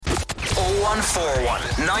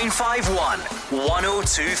0141 951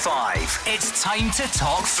 1025. It's time to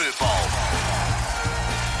talk football.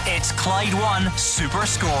 It's Clyde One Super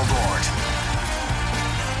Scoreboard.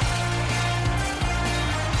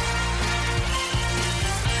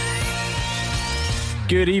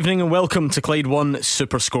 Good evening and welcome to Clyde One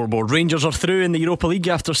Super Scoreboard. Rangers are through in the Europa League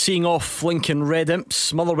after seeing off Lincoln Red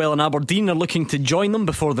Imps. Motherwell and Aberdeen are looking to join them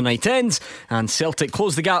before the night ends, and Celtic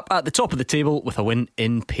close the gap at the top of the table with a win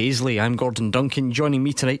in Paisley. I'm Gordon Duncan. Joining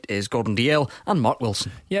me tonight is Gordon DL and Mark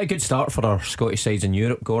Wilson. Yeah, good start for our Scottish sides in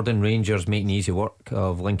Europe. Gordon, Rangers making easy work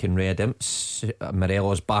of Lincoln Red Imps.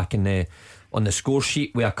 Morelos back on the score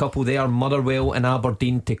sheet with a couple there, Motherwell and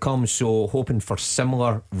Aberdeen to come, so hoping for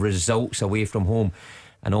similar results away from home.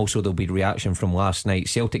 And also there'll be reaction from last night.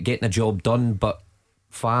 Celtic getting the job done, but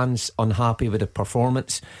fans unhappy with the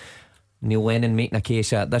performance. Neil Lennon making a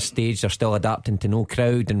case at this stage they're still adapting to no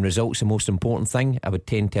crowd and results the most important thing. I would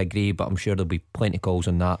tend to agree, but I'm sure there'll be plenty of calls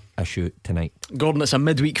on that issue tonight. Gordon, it's a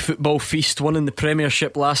midweek football feast. One in the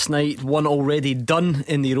Premiership last night, one already done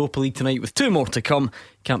in the Europa League tonight with two more to come.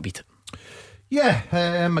 Can't beat it. Yeah,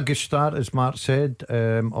 a good start, as Mark said,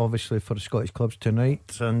 obviously for the Scottish clubs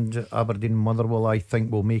tonight. And Aberdeen and Motherwell, I think,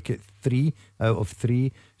 will make it 3 out of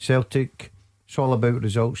 3. Celtic, it's all about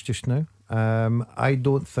results just now. I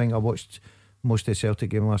don't think, I watched most of the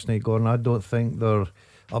Celtic game last night, Gordon. I don't think they're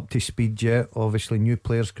up to speed yet. Obviously new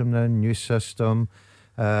players coming in, new system.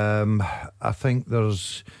 I think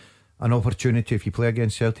there's an opportunity. If you play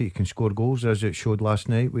against Celtic, you can score goals, as it showed last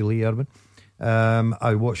night with Lee Irwin.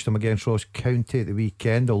 I watched them against Ross County at the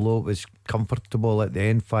weekend, although it was comfortable at the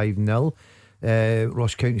end 5-0.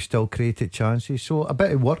 Ross County still created chances, so a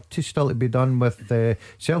bit of work still to be done with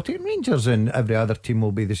Celtic and Rangers, and every other team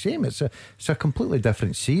will be the same. It's a completely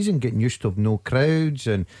different season, getting used to no crowds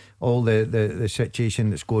and all the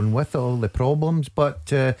situation that's going with it, all the problems,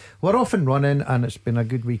 but we're off and running, and it's been a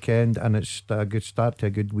good weekend, and it's a good start to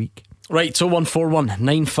a good week. Right, so 0141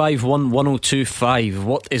 951 1025.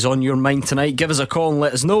 What is on your mind tonight? Give us a call and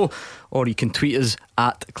let us know, or you can tweet us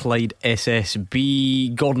at Clyde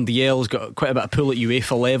SSB. Gordon DL's got quite a bit of pull at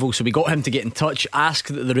UEFA level, so we got him to get in touch, ask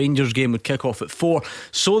that the Rangers game would kick off at 4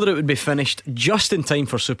 so that it would be finished just in time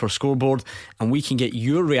for Super Scoreboard, and we can get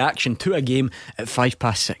your reaction to a game at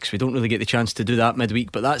 6:05. We don't really get the chance to do that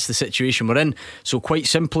midweek, but that's the situation we're in. So quite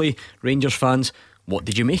simply, Rangers fans, what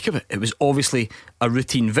did you make of it? It was obviously a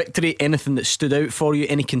routine victory. Anything that stood out for you?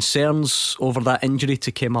 Any concerns over that injury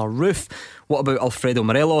to Kemar Roofe? What about Alfredo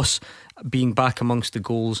Morelos being back amongst the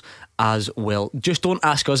goals as well? Just don't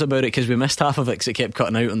ask us about it, because we missed half of it because it kept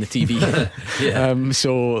cutting out on the TV. Yeah.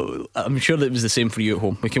 So I'm sure that it was the same for you at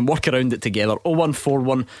home. We can work around it together.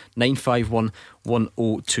 0141 951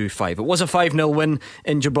 1025. It was a 5-0 win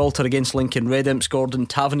in Gibraltar against Lincoln Red Imps. Gordon,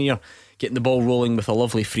 Tavernier getting the ball rolling with a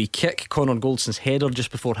lovely free kick. Connor Goldson's header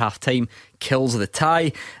just before half time kills the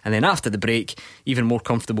tie, and then after the break, even more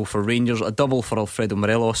comfortable for Rangers, a double for Alfredo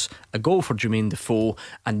Morelos, a goal for Jermaine Defoe,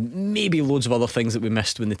 and maybe loads of other things that we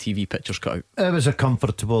missed when the TV pictures cut out. It was a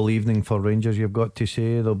comfortable evening for Rangers, you've got to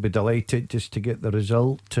say. They'll be delighted just to get the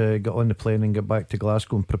result, get on the plane and get back to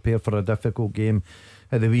Glasgow and prepare for a difficult game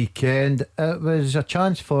at the weekend. It was a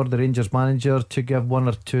chance for the Rangers manager to give one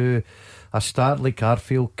or two a start, like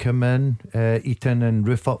Arfield come in, Eaton and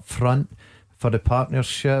Roofe up front for the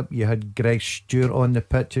partnership. You had Greg Stewart on the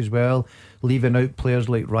pitch as well, leaving out players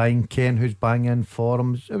like Ryan Kent, who's banging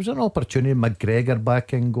forms. It was an opportunity. McGregor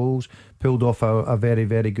back in goals, pulled off a very,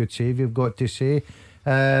 very good save, you've got to say.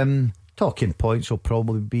 Talking points will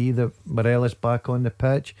probably be that Morelos back on the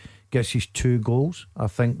pitch, gets his 2 goals. I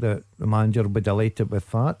think that the manager will be delighted with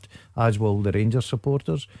that, as will the Rangers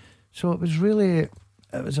supporters. So it was really,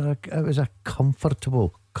 it was a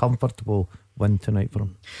comfortable win tonight for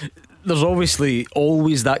him. There's obviously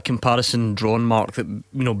always that comparison drawn, Mark, that, you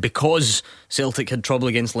know, because Celtic had trouble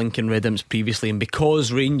against Lincoln Red Imps previously, and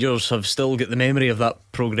because Rangers have still got the memory of that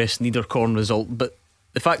Progress Niederkorn result, but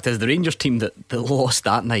the fact is the Rangers team that lost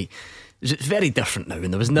that night, it's very different now,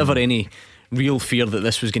 and there was never any real fear that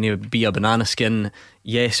this was going to be a banana skin.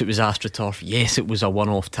 Yes, it was AstroTurf, yes, it was a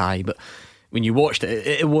one-off tie, but when you watched it,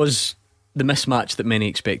 it was the mismatch that many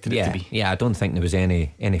expected it to be. Yeah, I don't think there was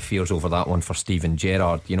any fears over that one for Steven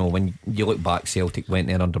Gerrard. You know, when you look back, Celtic went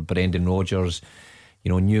there under Brendan Rodgers,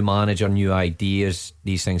 you know, new manager, new ideas,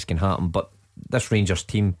 these things can happen. But this Rangers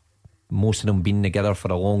team, most of them been together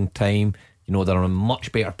for a long time. You know, they're in a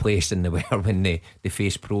much better place than they were when they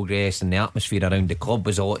faced Progress, and the atmosphere around the club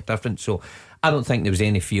was a lot different. So I don't think there was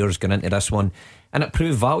any fears going into this one, and it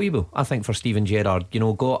proved valuable, I think, for Steven Gerrard. You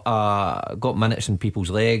know, got minutes in people's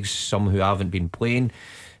legs, some who haven't been playing.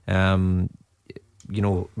 You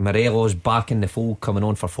Morelos back in the fold, coming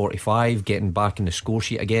on for 45, getting back in the score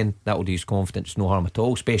sheet again. That'll do his confidence no harm at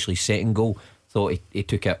all, especially second goal. Thought he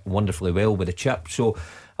took it wonderfully well with the chip. So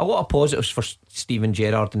a lot of positives for Steven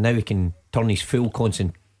Gerrard, and now he can turn his full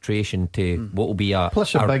concentration to what will be a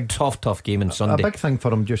big tough game on Sunday. A big thing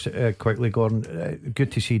for him, just quickly, Gordon.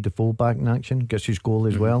 Good to see Defoe back in action, gets his goal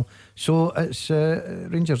as well. So it's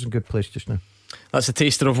Rangers in a good place just now. That's a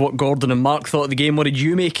taster of what Gordon and Mark thought of the game. What did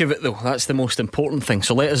you make of it though? That's the most important thing.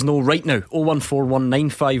 So let us know right now. 0141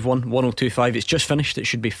 951 1025. It's just finished. It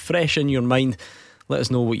should be fresh in your mind. Let us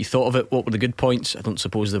know what you thought of it. What were the good points? I don't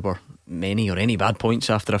suppose there were many or any bad points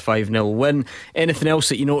after a 5-0 win. Anything else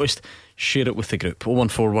that you noticed? Share it with the group.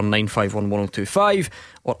 0141 951 1025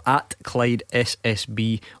 or at Clyde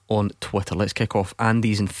SSB on Twitter. Let's kick off.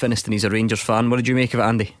 Andy's in Finiston. He's a Rangers fan. What did you make of it,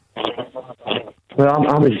 Andy? Well,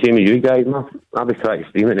 I'm the same as you guys, man. I was trying to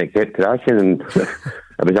stream it and it kept crashing, and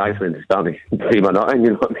I was actually starting to stream it not in,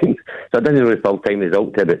 you know what I mean? So I didn't really full time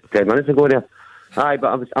result till about 10 minutes ago there. Aye,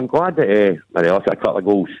 but I'm glad that Morelos got a couple of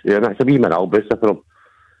goals. Yeah, that's a wee morale booster for him.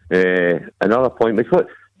 Another point was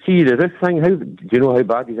see the roof thing. How do you know how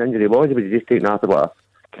bad his injury was? Was he just taking after what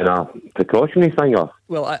a kind of precautionary thing, or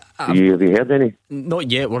have you heard any?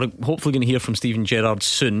 Not yet. We're hopefully going to hear from Steven Gerrard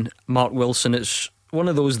soon. Mark Wilson. It's one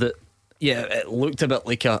of those that, yeah, it looked a bit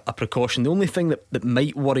like a precaution. The only thing that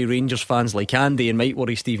might worry Rangers fans like Andy and might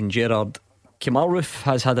worry Steven Gerrard, Kemar Roofe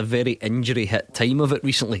has had a very injury hit time of it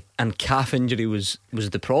recently, and calf injury was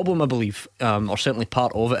the problem, I believe, or certainly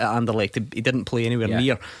part of it at Anderlecht. He didn't play anywhere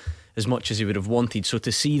near as much as he would have wanted. So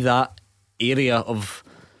to see that area of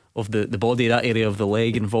the body, that area of the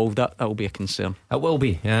leg involved, that will be a concern. It will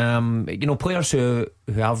be. Players who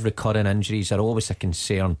have recurring injuries are always a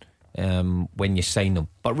concern when you sign them.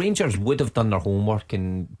 But Rangers would have done their homework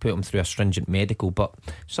and put them through a stringent medical. But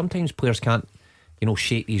sometimes players can't,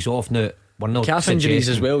 shake these off. Now, we're not calf injuries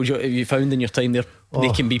as well. You found in your time there, they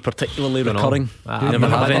can be particularly recurring. I never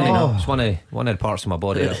have any. It's one of the parts of my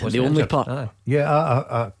body. The only part.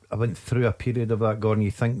 Yeah, I went through a period of that, Gordon. You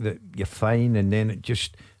think that you're fine, and then it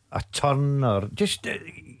just a turn, or just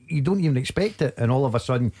you don't even expect it, and all of a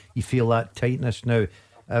sudden you feel that tightness. Now,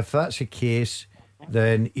 if that's the case,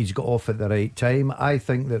 then he's got off at the right time. I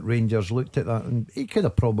think that Rangers looked at that, and he could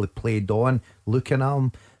have probably played on looking at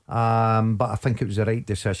him. But I think it was the right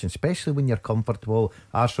decision, especially when you're comfortable,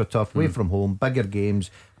 AstroTurf, away from home, bigger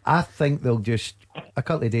games. I think they'll just a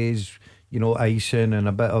couple of days, icing and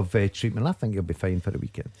a bit of treatment. I think you'll be fine for the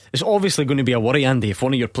weekend. It's obviously going to be a worry, Andy, if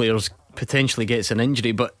one of your players potentially gets an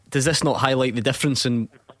injury. But does this not highlight the difference in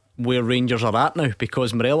where Rangers are at now?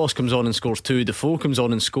 Because Morelos comes on and scores 2, Defoe comes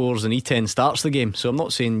on and scores, and E10 starts the game. So I'm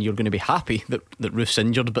not saying you're going to be happy that Roofe's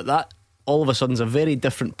injured, but that all of a sudden is a very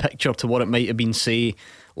different picture to what it might have been, say,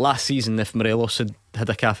 last season if Morelos had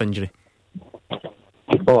a calf injury.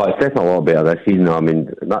 Oh, it's definitely a lot better this season. I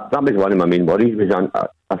mean, that was one of my main worries.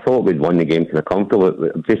 I thought we'd won the game kind of comfortable.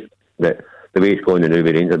 Just that the way it's going now with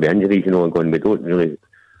Rangers with injuries, and going, we don't really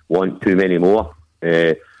want too many more.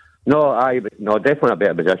 Definitely a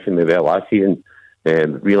better position we were last season.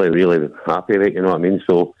 Really, really happy with it, you know what I mean?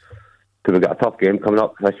 So, because we've got a tough game coming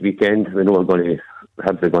up this weekend, we know we're going to give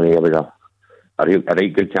us a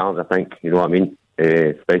right good challenge, I think, you know what I mean?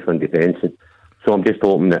 Especially in defence. So I'm just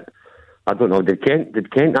hoping that, I don't know, did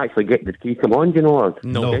Kent actually did he come on, do you know? Or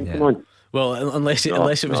no. Kent come on? Well, unless it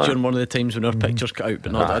was during one of the times when our pictures cut out,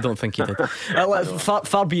 but no, I don't think he did.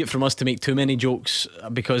 Far be it from us to make too many jokes,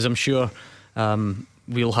 because I'm sure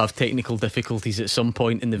we'll have technical difficulties at some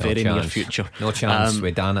point in the near future. No chance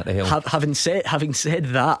with Dan at the hill. Having said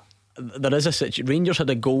that, there is a situation. Rangers had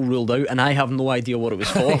a goal ruled out, and I have no idea what it was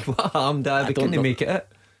for. They couldn't make it.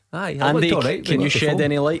 Aye, Andy, right, can you shed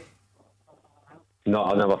any light? No,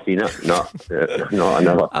 I've never seen it. No, I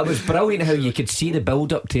never. It was brilliant how you could see the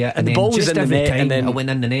build up to it, and the then ball was just in the every net, time and then it went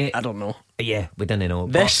in the net. I don't know. Yeah, we didn't know.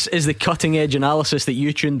 This is the cutting edge analysis that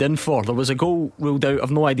you tuned in for. There was a goal ruled out.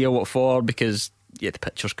 I've no idea what for, because the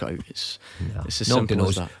picture's cut out. It's as simple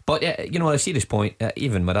as that. But a serious point.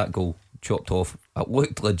 Even with that goal chopped off, it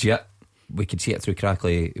looked legit. We could see it through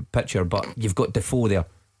crackly picture, but you've got Defoe there.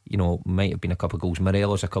 Might have been a couple of goals.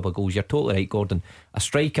 Morelos a couple of goals. You're totally right, Gordon. A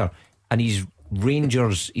striker, and he's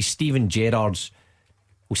Steven Gerrard's,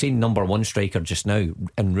 we'll say, number one striker just now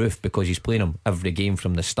in Roofe, because he's playing him every game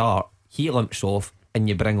from the start. He limps off, and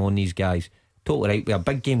you bring on these guys. Totally right. We have a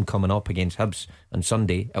big game coming up against Hibs on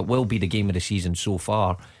Sunday. It will be the game of the season so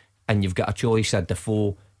far, and you've got a choice of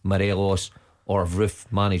Defoe, Morelos, or if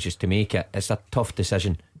Roofe manages to make it. It's a tough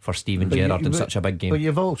decision for Steven Gerrard in such a big game. But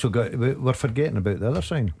you've also got, we're forgetting about the other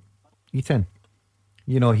side, Ethan.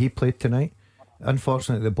 He played tonight.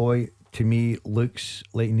 Unfortunately, the boy, to me, looks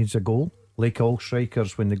like he needs a goal. like all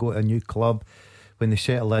strikers, when they go to a new club, when they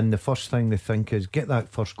settle in, the first thing they think is get that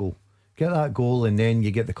first goal. Get that goal, and then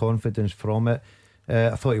you get the confidence from it.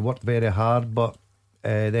 I thought he worked very hard, but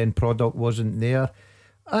then product wasn't there.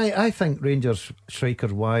 I think Rangers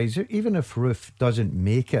strikers wise, even if Roof doesn't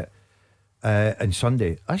make it on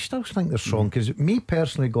Sunday, I still think they're strong. Because me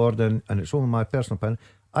personally, Gordon, and it's only my personal opinion,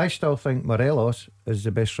 I still think Morelos is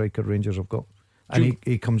the best striker Rangers have got, and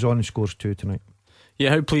he comes on and scores 2 tonight.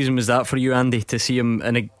 Yeah, how pleasing was that for you, Andy, to see him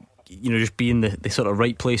in a, just be in the sort of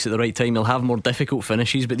right place at the right time? He'll have more difficult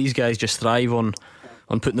finishes, but these guys just thrive on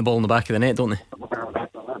putting the ball in the back of the net, don't they?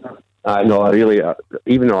 No, I really,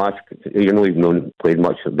 even though he's not played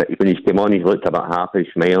much, but when he came on, he's looked a bit happy,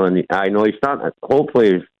 smiling. I know he's starting.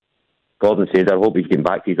 Hopefully, as Gordon said, I hope he's getting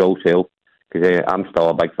back to his old self, because I'm still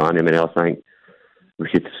a big fan of him, and I think we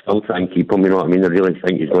should still try and keep him. You know what I mean? I really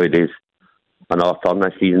think he's going to do another turn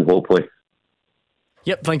this season, hopefully.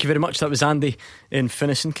 Yep, thank you very much. That was Andy in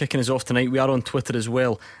Finiston kicking us off tonight. We are on Twitter as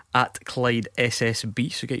well, at Clyde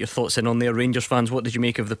SSB, so get your thoughts in on there. Rangers fans, what did you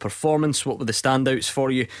make of the performance? What were the standouts for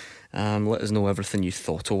you? Let us know everything you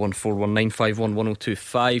thought.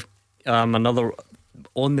 01419511025. Another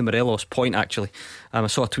on the Morelos point, actually. I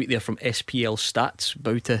saw a tweet there from SPL Stats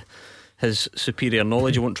about his superior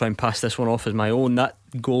knowledge. I won't try and pass this one off as my own. That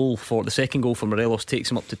goal, for the second goal for Morelos, takes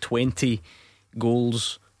him up to 20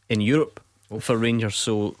 goals in Europe for Rangers,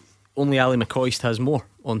 so only Ali McCoist has more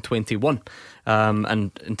on 21.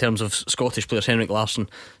 And in terms of Scottish players, Henrik Larsson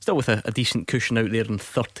still with a decent cushion out there in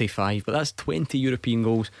 35, but that's 20 European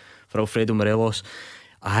goals for Alfredo Morelos.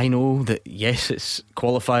 I know that yes, it's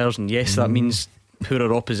qualifiers, and yes, that means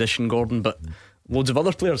poorer opposition, Gordon, but loads of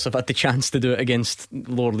other players have had the chance to do it against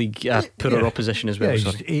lower league poorer opposition as well.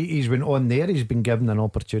 He's been on there, he's been given an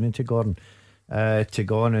opportunity, Gordon, to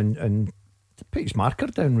go on and put his marker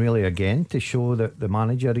down really again, to show that the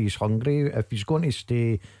manager is hungry. If he's going to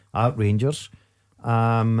stay at Rangers,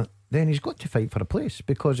 then he's got to fight for a place,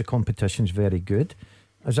 because the competition's very good.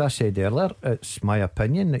 As I said earlier, it's my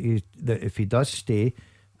opinion that if he does stay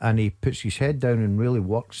and he puts his head down and really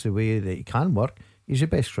works the way that he can work, he's the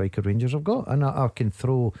best striker Rangers have got. And I can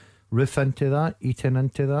throw Roof into that, Eaton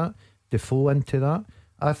into that, Defoe into that.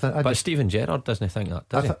 But Steven Gerrard doesn't think that,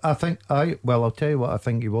 does he? I'll tell you what I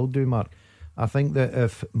think he will do, Mark. I think that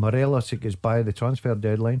if Morelos goes by the transfer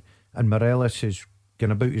deadline and Morelos is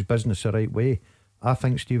going about his business the right way, I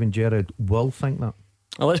think Steven Gerrard will think that.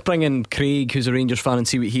 Well, let's bring in Craig, who's a Rangers fan, and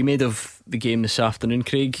see what he made of the game this afternoon.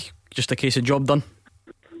 Craig, just a case of job done?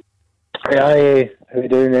 Hi, how you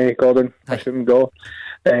doing, Gordon? I shouldn't go.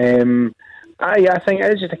 I think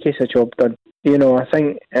it is just a case of job done. I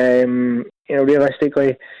think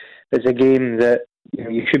realistically, it's a game that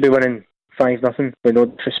you should be winning 5-0, with no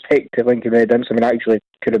disrespect to Lincoln Red Imps. I mean, actually,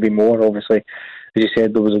 could have been more, obviously. As you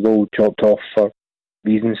said, there was a goal chopped off for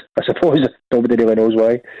reasons, I suppose. Nobody really knows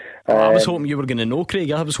why. I was hoping you were going to know,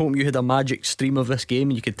 Craig. I was hoping you had a magic stream of this game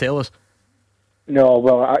and you could tell us. No,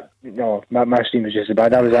 well, my stream was just as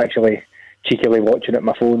bad. I was actually cheekily watching it on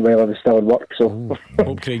my phone while I was still at work. So,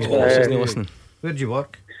 hope Craig's boss isn't listening. Where'd you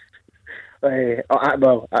work? I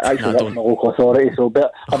actually work for my local authority, so I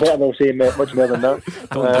better not say much more than that.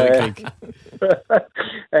 Don't do it,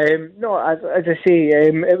 Craig. No, as I say,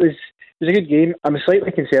 it was a good game. I'm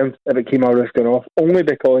slightly concerned about Kemar Roof going off, only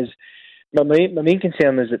because my main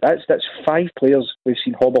concern is that's 5 players we've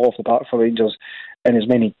seen hobble off the park for Rangers in as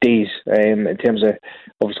many days, in terms of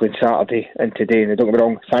obviously Saturday and today. And don't get me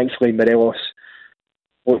wrong, thankfully Morelos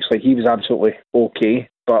looks like he was absolutely okay,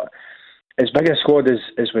 but as big a squad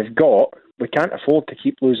as we've got, we can't afford to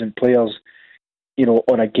keep losing players,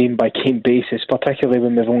 on a game by game basis, particularly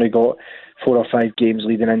when we've only got 4 or 5 games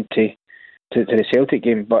leading into the Celtic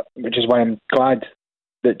game. But which is why I'm glad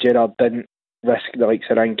that Gerrard didn't risk the likes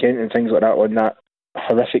of Ryan Kent and things like that on that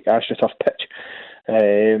horrific AstroTurf pitch.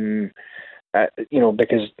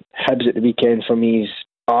 Because Hibs at the weekend for me is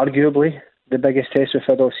arguably the biggest test we've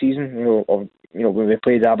had all season. When we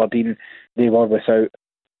played Aberdeen, they were without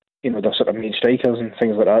their sort of main strikers and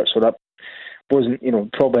things like that. So that wasn't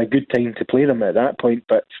probably a good time to play them at that point.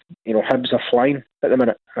 But Hibs are flying at the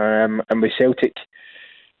minute, and with Celtic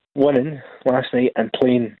winning last night and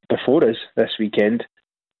playing before us this weekend,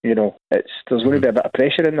 there's going to be a bit of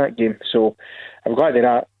pressure in that game. So I'm glad of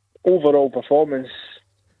that. Overall performance,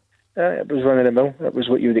 it was run of the mill. It was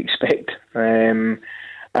what you would expect. I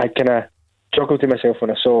kind of chuckled to myself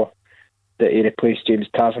when I saw that he replaced James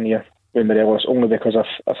Tavernier with Morelos, only because I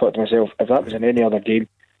thought to myself, if that was in any other game,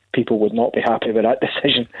 people would not be happy with that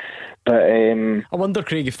decision. But I wonder,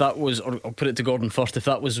 Craig, if that was, or I'll put it to Gordon first, if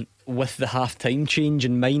that was with the half-time change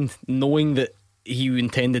in mind, knowing that he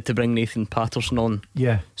intended to bring Nathan Patterson on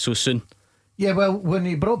so soon. Yeah, well, when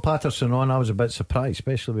he brought Patterson on, I was a bit surprised,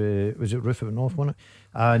 especially with, was it Roof went off, wasn't it?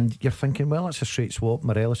 And you're thinking, well, that's a straight swap.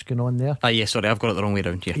 Morelos going on there. Yeah, sorry, I've got it the wrong way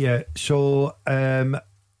round. Yeah. So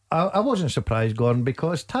I wasn't surprised, Gordon,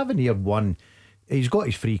 because Tavernier won. He's got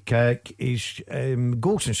his free kick. He's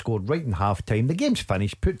Golson scored right in half time. The game's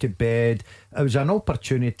finished, put to bed. It was an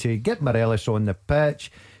opportunity. Get Morelos on the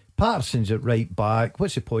pitch. Patterson's at right back.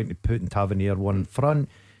 What's the point of putting Tavernier one in front?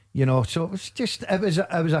 You know, so it was just it was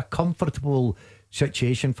a comfortable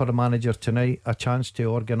situation for the manager tonight. A chance to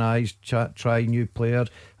organise, try new players.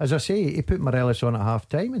 As I say, he put Morelos on at half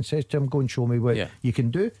time and says to him, go and show me what you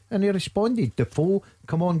can do. And he responded. Defoe,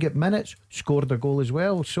 come on, get minutes, scored a goal as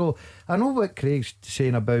well. So I know what Craig's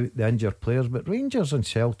saying about the injured players, but Rangers and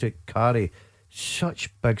Celtic carry such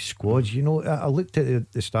big squads. You know, I looked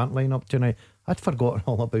at the start line up tonight. I'd forgotten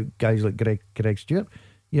all about guys like Greg Stewart.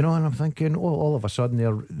 You know, and I'm thinking, all of a sudden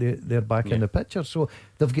they're back in the picture. So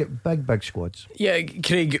they've got big squads. Yeah,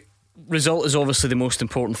 Craig, result is obviously the most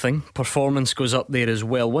important thing. Performance goes up there as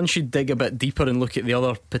well. Once you dig a bit deeper and look at the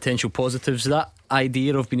other potential positives, that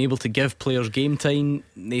idea of being able to give players game time.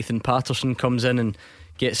 Nathan Patterson comes in and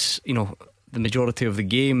gets, you know, the majority of the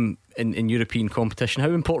game in European competition.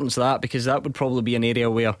 How important is that? Because that would probably be an area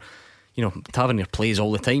where, you know, Tavernier plays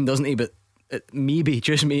all the time, doesn't he? But maybe,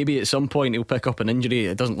 just maybe, at some point he'll pick up an injury.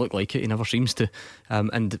 It doesn't look like it, he never seems to,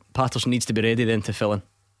 and Patterson needs to be ready then to fill in.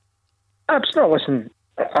 Absolutely,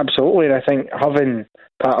 and I think having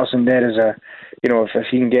Patterson there is a, you know, if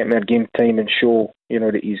he can get more game time and show, you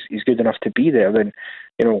know, that he's good enough to be there, then,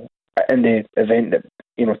 you know, in the event that,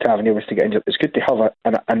 you know, Tavernier was to get injured, it's good to have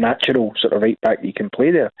a natural sort of right back that you can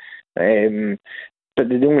play there. But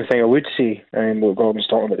the only thing I would say, what Gordon's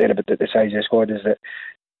talking about there about the size of the squad, is that,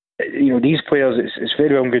 you know, these players, it's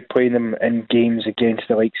very well good playing them in games against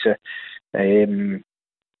the likes of you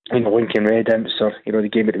know, Lincoln Red Imps, or, you know, the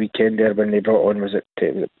game at the weekend there when they brought on, was it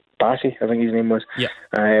Bassey, I think his name was. Yeah.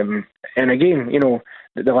 And again, you know,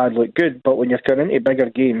 the lad looked good, but when you're turning into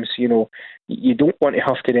bigger games, you know, you don't want to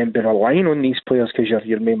have to then be relying on these players because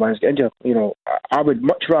your main man's getting injured. You know, I would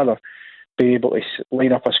much rather be able to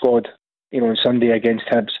line up a squad, you know, on Sunday against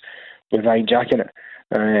Hibs with Ryan Jack in it.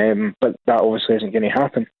 But that obviously isn't going to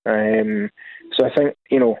happen. So I think,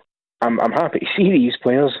 you know, I'm happy to see these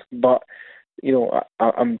players, but, you know,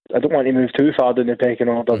 I don't want to move too far down the pecking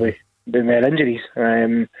order with more injuries.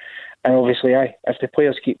 And obviously, if the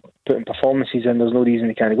players keep putting performances in, there's no reason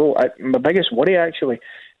they can't go. My biggest worry actually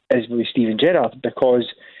is with Steven Gerrard, because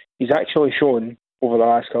he's actually shown over the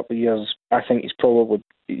last couple of years, I think it's probably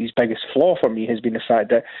his biggest flaw for me has been the fact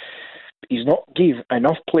that he's not gave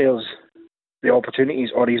enough players the opportunities,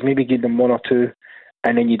 or he's maybe gave them one or two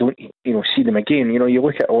and then you don't, you know, see them again. You know, you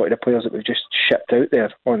look at a lot of the players that we've just shipped out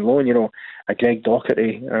there on loan, you know, a Greg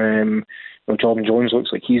Docherty, you know, Jordan Jones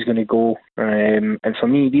looks like he's going to go, and for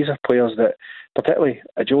me these are players that, particularly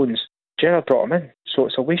a Jones, Gerrard brought him in, so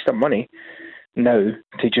it's a waste of money now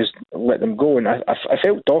to just let them go. And I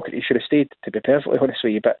felt Docherty should have stayed, to be perfectly honest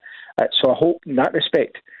with you, but so I hope in that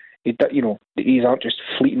respect, you know, these aren't just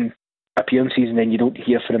fleeting appearances and then you don't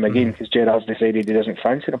hear from him again because Gerrard's decided he doesn't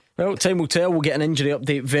fancy them. Well, time will tell. We'll get an injury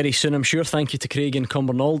update very soon, I'm sure. Thank you to Craig in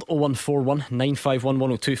Cumbernauld. 0141 951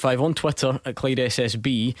 1025 on Twitter at Clyde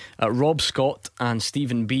SSB. Rob Scott and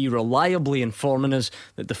Stephen B reliably informing us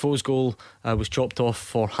that Defoe's goal was chopped off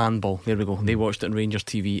for handball. There we go. They watched it on Rangers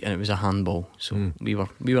TV and it was a handball, so we were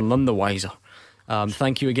none the wiser.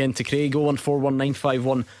 Thank you again to Craig. 0141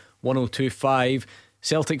 951 1025.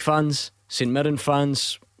 Celtic fans, St Mirren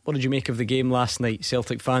fans, what did you make of the game last night?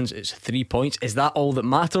 Celtic fans, it's 3 points. Is that all that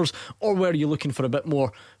matters, or were you looking for a bit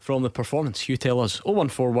more from the performance? You tell us.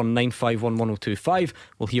 0141 951 1025.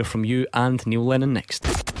 We'll hear from you and Neil Lennon next.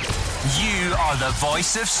 You are the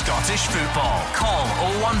voice of Scottish football. Call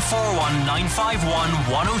 0141 951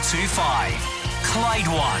 1025. Clyde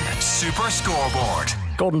One Super Scoreboard.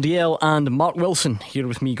 Gordon Dalziel and Mark Wilson here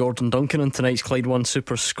with me, Gordon Duncan, on tonight's Clyde One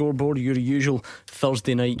Super Scoreboard, your usual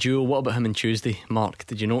Thursday night duo. What about him on Tuesday, Mark?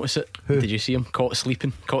 Did you notice it? Who? Did you see him caught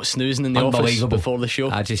sleeping, caught snoozing in the office before the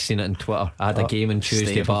show? I just seen it on Twitter. I had a game on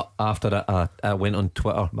Tuesday, but after it I went on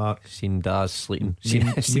Twitter, Mark, seen Daz sleeping, seen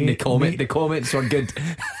the comment. The comments were good.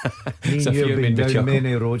 Me and you've been down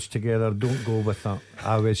many roads together. Don't go with that.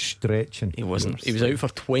 I was stretching. He wasn't. He was out for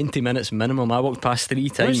 20 minutes minimum. I walked past 3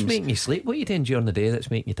 times. What's making you sleep? What are you doing during the day that's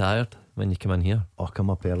making you tired when you come in here? I'll come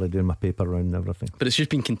up early doing my paper round and everything. But it's just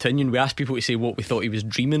been continuing. We asked people to say what we thought he was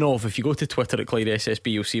dreaming of. If you go to Twitter at Clyde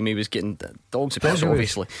SSB, you'll see him. He was getting dogs abuse,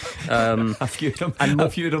 obviously. A few of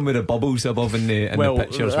them with the bubbles above in the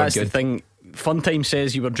pictures. That's were good. The thing. Funtime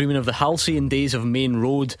says you were dreaming of the halcyon days of Main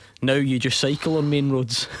Road. Now you just cycle on main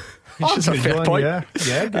roads. Which is a good fair one, point. yeah.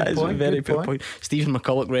 Yeah, good That is point, a very good fair point. point. Stephen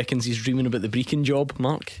McCulloch reckons he's dreaming about the Brecon job.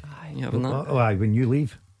 Mark, you having that? Oh, aye, when you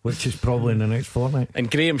leave, which is probably in the next fortnight. And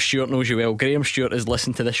Graham Stewart knows you well. Graham Stewart has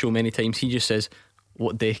listened to this show many times. He just says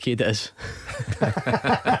what decade it is.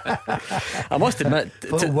 I must admit,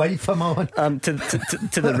 What wife am I on? to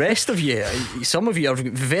the rest of you, some of you are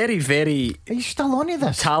very, very Are you still on to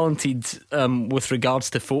this? talented with regards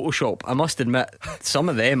to Photoshop. I must admit, some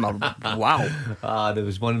of them are wow. There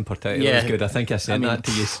was one in particular Yeah. that was good. I think I sent that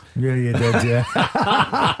to you. Yeah, you did, yeah.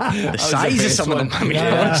 The size of best some of them, I mean,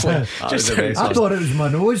 Yeah. honestly, That was just the best I thought it was my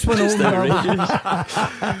nose when just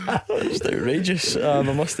outrageous. I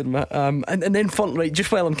must admit. And then fun, right? Just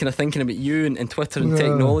while I'm kind of thinking about you and Twitter and Yeah.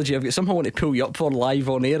 technology, I've got something I want to pull you up for live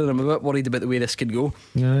on air, and I'm a bit worried about the way this could go.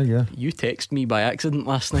 Yeah. You texted me by accident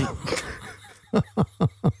last night.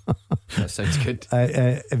 That sounds good.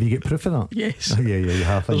 Have you got proof of that? Yes. Oh, yeah, you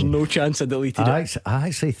have. There's haven't you? no chance I deleted it. I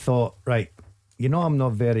actually thought, right, you know, I'm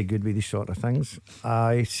not very good with these sort of things.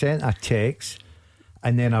 I sent a text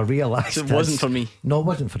and then I realised So it wasn't for me. No, it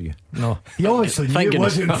wasn't for you. No, you obviously knew Thank it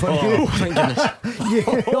goodness. wasn't for Oh, you. thank goodness. You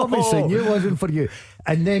obviously knew it wasn't for you.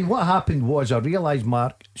 And then what happened was I realised,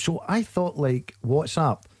 Mark, so I thought like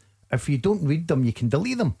WhatsApp, if you don't read them, you can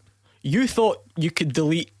delete them. You thought you could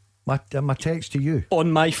delete My text to you.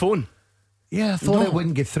 on my phone. Yeah, I thought No. it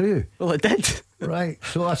wouldn't get through. Well, it did. Right,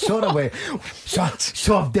 so I sort of went,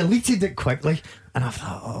 so I've deleted it quickly, and I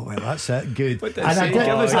thought, oh well, that's it, good. What did And it I say? did,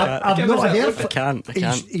 Give us a- I've give not us a- heard. I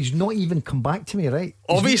can't. He's not even come back to me, right?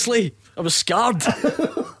 Obviously, I was scarred.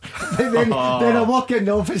 then I walk in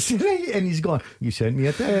the office, right, and he's gone, you sent me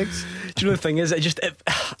a text. Do you know the thing is,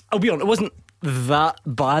 I'll be honest, it wasn't that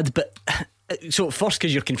bad, but so at first,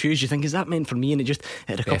 because you're confused, you think, is that meant for me? And it just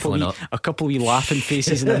had a couple Definitely of wee laughing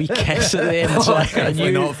faces and a wee kiss at the end. So I Definitely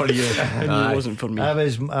knew, not for you. I knew it wasn't for me. I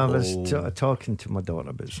was talking to my daughter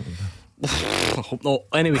about something. I hope not.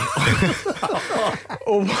 Anyway,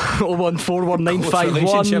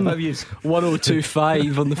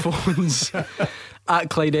 01419511025 on the phones. At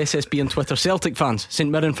Clyde SSB on Twitter. Celtic fans, St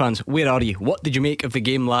Mirren fans, where are you? What did you make of the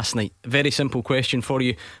game last night? Very simple question for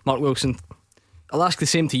you, Mark Wilson. I'll ask the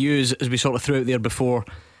same to you as we sort of threw out there before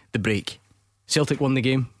the break. Celtic won the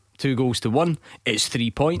game 2-1. It's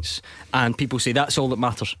 3 points, and people say that's all that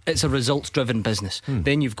matters. It's a results driven business.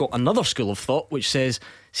 Then you've got another school of thought which says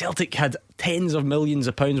Celtic had tens of millions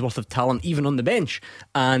of pounds worth of talent even on the bench,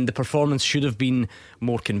 and the performance should have been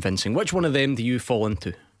more convincing. Which one of them do you fall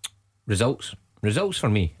into? Results for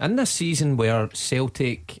me. In this season where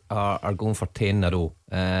Celtic are going for 10 in a row,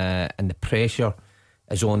 and the pressure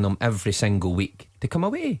is on them every single week to come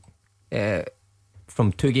away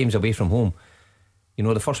from 2 games away from home. You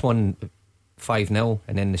know, the first one 5-0,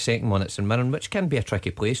 and then the second one at St Mirren, which can be a tricky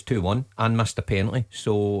place, 2-1, and missed a penalty,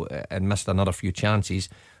 so and missed another few chances.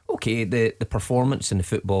 Okay, the performance in the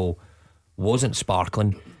football wasn't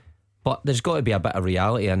sparkling, but there's got to be a bit of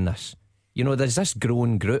reality in this. You know, there's this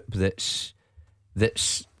growing group that's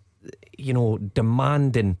you know,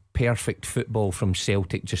 demanding perfect football from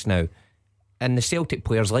Celtic just now. And the Celtic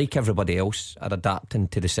players, like everybody else, are adapting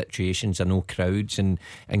to the situations. I know crowds and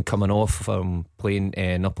coming off from playing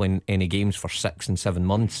not playing any games for 6 and 7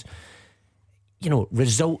 months. You know,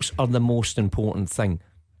 results are the most important thing.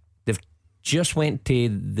 They've just went to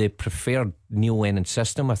the preferred Neil Lennon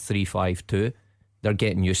system, a 3-5-2. They're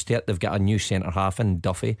getting used to it. They've got a new centre half in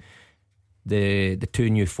Duffy. The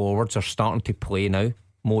 2 new forwards are starting to play now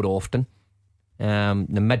more often. The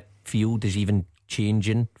midfield is even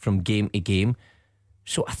changing from game to game.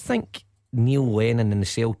 So I think Neil Lennon and the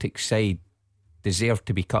Celtic side deserve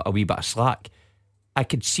to be cut a wee bit of slack. I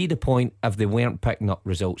could see the point if they weren't picking up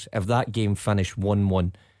results, if that game finished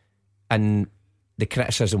 1-1, and the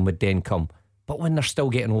criticism would then come. But when they're still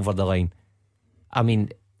getting over the line, I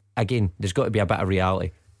mean, again, there's got to be a bit of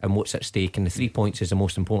reality and what's at stake, and the 3 points is the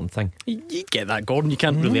most important thing. You get that, Gordon. You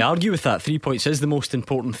can't really argue with that. 3 points is the most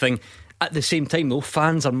important thing. At the same time, though,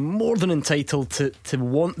 fans are more than entitled to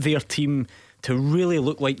want their team to really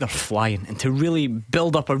look like they're flying and to really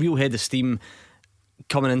build up a real head of steam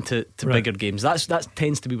coming into bigger games. That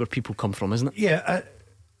tends to be where people come from, isn't it? Yeah,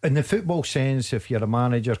 in the football sense, if you're a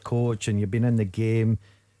manager, coach, and you've been in the game,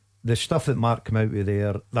 the stuff that Mark came out with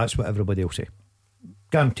there, that's what everybody will say.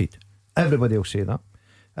 Guaranteed. Everybody will say that.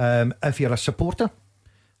 If you're a supporter,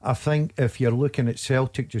 I think if you're looking at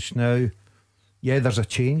Celtic just now, yeah, there's a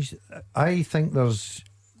change. I think there's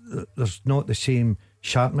not the same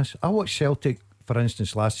sharpness. I watched Celtic, for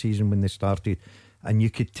instance, last season when they started, and you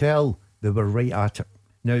could tell they were right at it.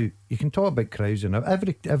 Now you can talk about crowds, and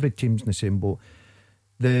every team's in the same boat.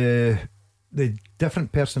 The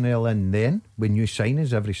different personnel in then when new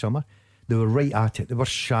signings every summer, They were right at it. They were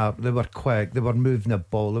sharp. They were quick. They were moving the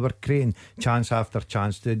ball. They were creating chance after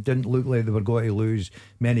chance. They didn't look like they were going to lose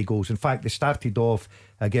many goals. In fact, they started off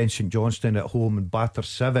against St Johnstone at home and batter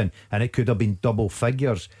 7, and it could have been double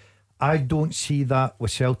figures. I don't see that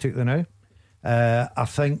with Celtic now. I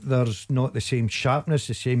think there's not the same sharpness,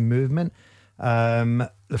 the same movement.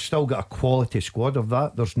 They've still got a quality squad of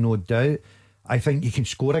that, there's no doubt. I think you can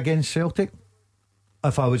score against Celtic.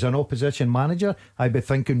 If I was an opposition manager, I'd be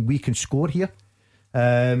thinking we can score here.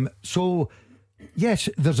 So yes,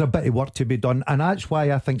 there's a bit of work to be done, and that's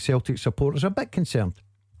why I think Celtic supporters are a bit concerned.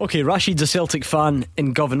 Okay, Rashid's a Celtic fan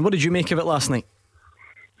in Govan. What did you make of it last night?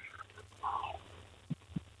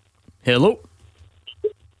 Hello?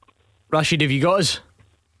 Rashid, have you got us?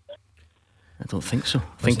 I don't think so.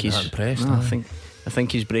 I think he's impressed. No, I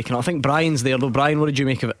think he's breaking up. I think Brian's there though. Brian, what did you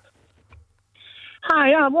make of it?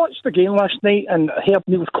 Hi, I watched the game last night and heard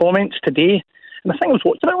Neil's comments today. And the thing I was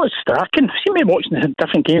watching, it was striking. I seem to be watching a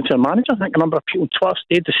different game to a manager. I think a number of people on Twitter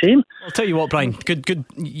stayed the same. I'll tell you what, Brian. Good.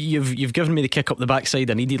 You've given me the kick up the backside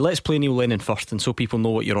I needed. Let's play Neil Lennon first, and so people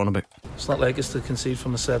know what you're on about. It's not like us to concede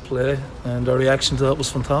from a set play, and our reaction to that was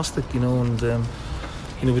fantastic. And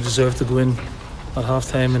we deserved to go in at half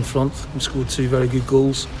time in front. We scored 2 very good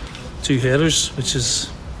goals, 2 headers, which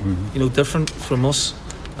is different from us.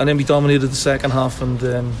 And then we dominated the second half, and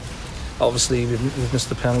obviously we've missed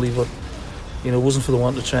the penalty, but it wasn't for the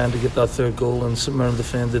want of trying to get that third goal, and St Mirren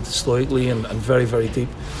defended stoically and very, very deep,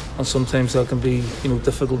 and sometimes that can be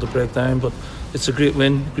difficult to break down, but it's a great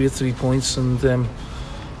win, great 3 points, and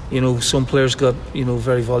some players got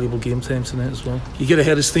very valuable game time tonight as well. You get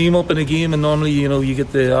ahead of steam up in a game, and normally you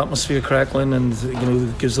get the atmosphere crackling, and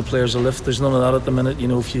it gives the players a lift. There's none of that at the minute.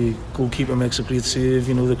 If your goalkeeper makes a great save,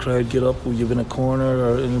 the crowd get up, or you've been a corner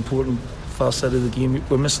or an important facet of the game.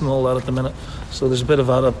 We're missing all that at the minute, so there's a bit of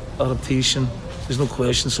adaptation. There's no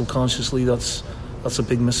question subconsciously that's a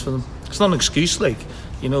big miss for them. It's not an excuse, but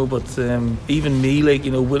even me,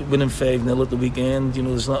 winning 5-0 at the weekend,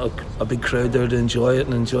 there's not a big crowd there to enjoy it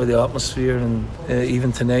and enjoy the atmosphere, and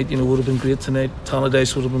even tonight, would have been great tonight.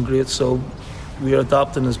 Tannadice would have been great, so we are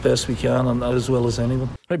adapting as best we can, and as well as anyone.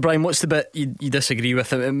 Right, Brian, what's the bit you disagree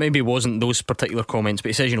with? It maybe wasn't those particular comments, but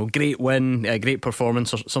he says, great win, great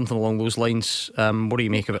performance, or something along those lines. What do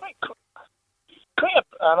you make of it? Great.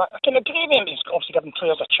 I can agree with him. He's obviously giving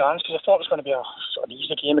players a chance, because I thought it was going to be a sort of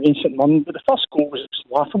easy game against St Mirren, but the first goal was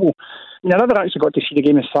laughable. I never actually got to see the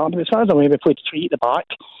game on Saturday, but Saturday we played 3 at the back.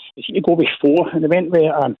 They seemed to go with 4, and they went with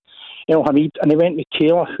El Hamid, and they went with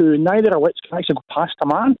Taylor, who neither of which can actually go past a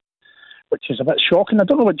man, which is a bit shocking. I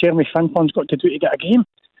don't know what Jeremy Frimpong's got to do to get a game.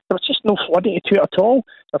 There was just no fluidity to it at all.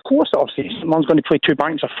 Of course, obviously, St Mirren's going to play 2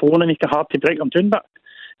 banks of 4, and it's hard to break them down, but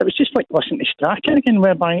it was just like listening to Strachan again,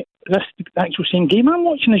 whereby this is the actual same game I'm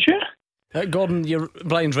watching as you. Gordon,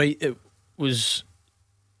 Brian's right. It was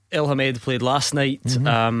El Hamed played last night,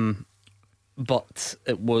 but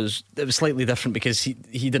it was slightly different because he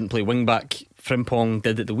didn't play wing back. Frimpong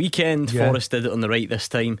did it the weekend. Forrest did it on the right this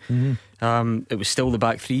time. It was still the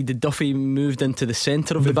back 3. Did Duffy moved into the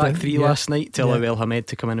centre of the back 3 last night to allow El Hamed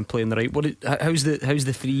to come in and play on the right? How's the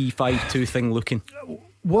 3-5-2 thing looking?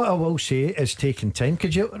 What I will say is taking time,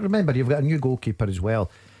 because you remember you've got a new goalkeeper as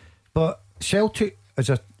well. But Celtic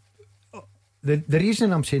is the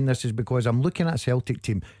reason I'm saying this is because I'm looking at a Celtic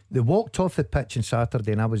team. They walked off the pitch on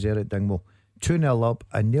Saturday, and I was there at Dingwall, 2-0 up,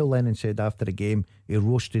 and Neil Lennon said after the game he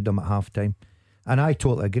roasted them at half time, and I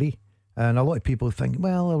totally agree. And a lot of people think,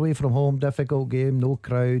 well, away from home, difficult game, no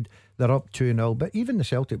crowd, they're up 2-0, but even the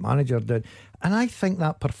Celtic manager did, and I think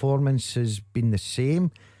that performance has been the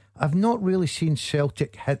same. I've not really seen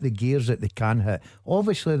Celtic hit the gears that they can hit.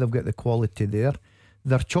 Obviously they've got the quality there.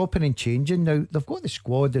 They're chopping and changing now. They've got the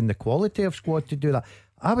squad and the quality of squad to do that.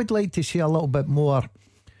 I would like to see a little bit more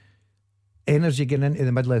energy getting into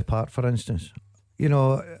the middle of the park, for instance.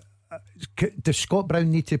 Does Scott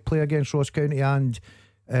Brown need to play against Ross County and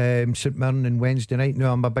St Mirren on Wednesday night?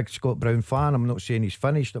 No, I'm a big Scott Brown fan. I'm not saying he's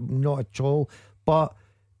finished, I'm not at all. But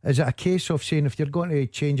is it a case of saying if you're going to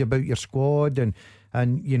change about your squad and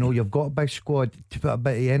you've got a big squad, to put a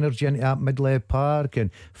bit of energy into that middle park, and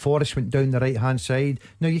Forrest went down the right hand side.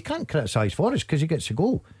 Now you can't criticise Forrest because he gets a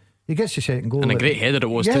goal. He gets the second goal, and a great header it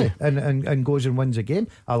was too. And goes and wins a game.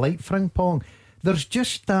 I like Frimpong. There's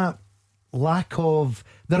just that lack of.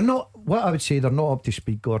 They're not. What I would say, they're not up to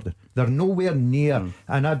speed, Gordon. They're nowhere near.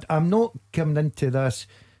 And I'm not coming into this.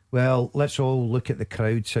 Well, let's all look at the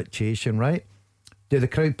crowd situation, right? Do the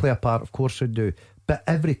crowd play a part? Of course they do. But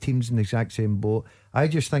every team's in the exact same boat. I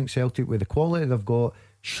just think Celtic, with the quality they've got,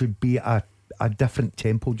 should be at a different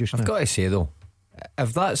tempo just now. I've got to say though,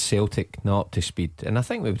 if that's Celtic not up to speed, and I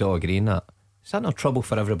think we would all agree on that, Is that not trouble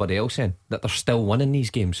for everybody else then? That they're still winning these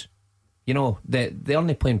games? You know, they're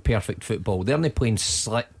only playing perfect football. They're only playing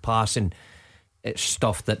slick passing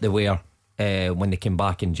stuff that they were when they came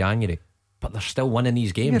back in January. But they're still winning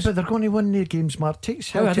these games. Yeah, but they're going to win their games, Mark. Take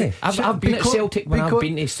Celtic. How are they? I've been at Celtic when I've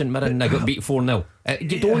been to St Mirren and I got beat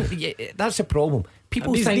 4-0. That's the problem.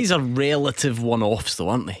 People think these are relative one-offs, though,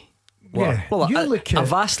 aren't they? Yeah. Well, You a look at-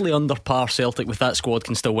 vastly under par Celtic with that squad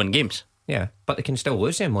can still win games. Yeah, but they can still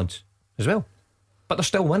lose them once as well. But they're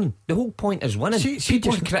still winning. The whole point is winning.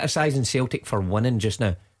 People are criticising Celtic for winning just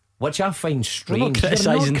now, which I find We're not strange.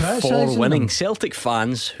 criticising for criticising winning. them. Celtic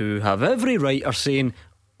fans who have every right are saying,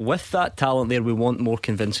 with that talent there, we want more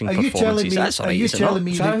convincing Are you telling performances. me? That's Are right, you is it telling not?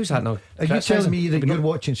 me? So how's that not Are you telling criticising? me that you're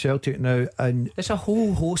watching Celtic now and There's a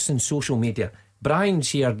whole host in social media. Brian's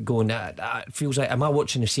here going, it feels like, am I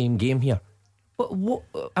watching the same game here? What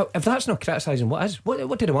if that's not criticising, what is?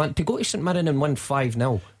 What did I want? To go to St Mirren and win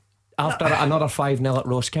 5-0 after another 5-0 at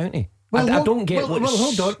Ross County? I don't get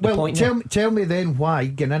what's hold on. the point here. Tell me then why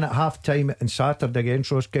getting in at half time on Saturday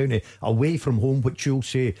against Ross County away from home, which you'll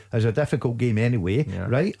say is a difficult game anyway,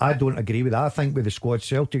 right? I don't agree with that. I think with the squad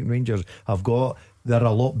Celtic and Rangers have got, they're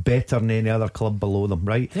a lot better than any other club below them,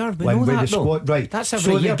 right? They are, we know that, though. Right. That's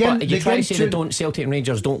every year. But you try to say Celtic and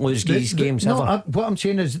Rangers don't lose these games no, ever. what I'm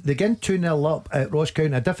saying is they get 2-0 up at Ross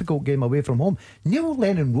County, a difficult game away from home. Neil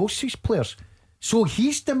Lennon roasts his players, so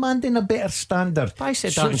he's demanding a better standard. I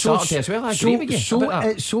said that on Saturday as well. I agree with you about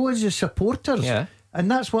that. So is the supporters. Yeah. And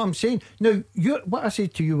that's what I'm saying. Now, what I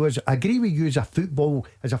said to you was, I agree with you as a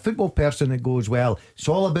football person that goes, well, it's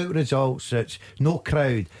all about results, it's no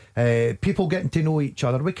crowd, people getting to know each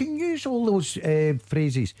other. We can use all those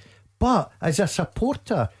phrases. But as a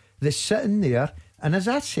supporter that's sitting there, and as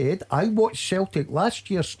I said, I watched Celtic last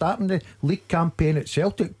year starting the league campaign at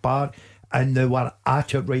Celtic Park, and they were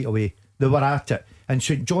at it right away. They were at it. And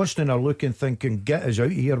St Johnstone are looking, thinking, get us out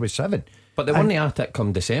of here with 7. But they weren't at it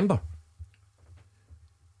come December.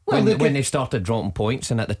 When they started dropping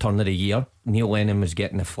points, and at the turn of the year, Neil Lennon was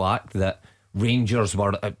getting the flack that Rangers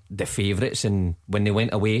were the favourites, and when they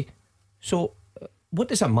went away. So, what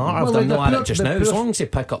does it matter if they're not at it just now, as long as they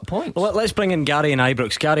pick up points? Well, let's bring in Gary in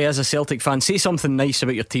Ibrox. Gary, as a Celtic fan, say something nice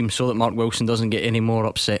about your team so that Mark Wilson doesn't get any more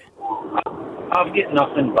upset. I've got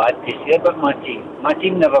nothing bad to say about my team. My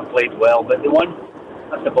team never played well, but they won.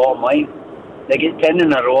 That's the bottom line. They get 10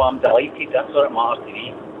 in a row, I'm delighted. That's what it matters to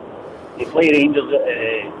me. They play Rangers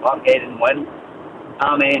at Parkhead and win.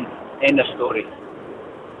 Amen. End of story.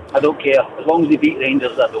 I don't care. As long as they beat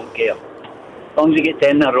Rangers, I don't care. As long as they get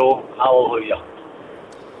 10 in a row, hallelujah.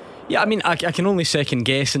 Yeah, I mean, I can only second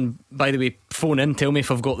guess. And by the way, phone in, tell me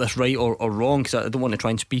if I've got this right or wrong, because I don't want to try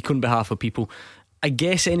and speak on behalf of people. I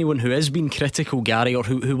guess anyone who has been critical, Gary, or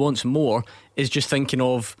who wants more, is just thinking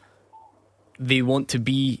of they want to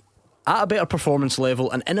be at a better performance level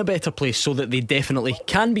and in a better place so that they definitely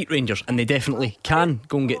can beat Rangers and they definitely can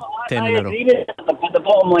go and get 10 in a row. I agree with it, but the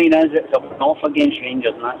bottom line is it's a win-off against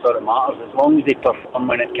Rangers, and that's what it matters, as long as they perform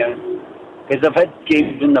when it counts. Because they've had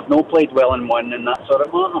games when they've not played well and won, and that's what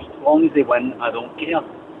it matters. As long as they win, I don't care.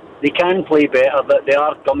 They can play better, but they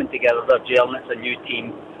are coming together, they're gelling, it's a new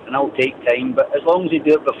team, and it'll take time, but as long as they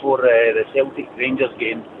do it before the Celtic Rangers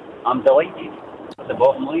game, I'm delighted. That's the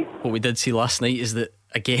bottom line. What we did see last night is that,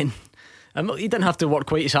 again, he didn't have to work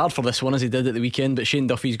quite as hard for this one as he did at the weekend, but Shane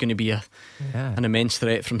Duffy's going to be an immense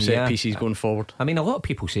threat from set pieces going forward. I mean, a lot of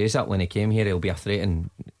people say that when he came here, he'll be a threat in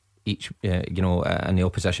each, in the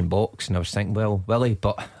opposition box. And I was thinking, well, will he?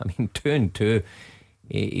 But I mean, 2-2,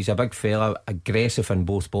 he's a big fella, aggressive in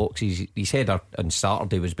both boxes. He said on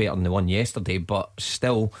Saturday was better than the one yesterday, but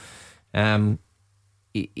still,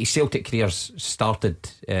 his Celtic career's started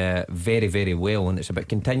very, very well, and it's about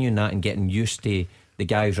continuing that and getting used to the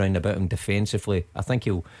guys round about him defensively. I think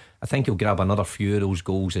he'll grab another few of those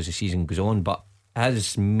goals as the season goes on, but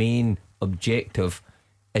his main objective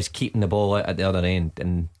is keeping the ball out at the other end.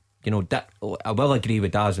 And that I will agree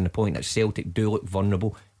with Daz on the point that Celtic do look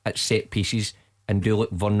vulnerable at set pieces and do look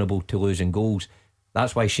vulnerable to losing goals.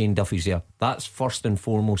 That's why Shane Duffy's there. That's first and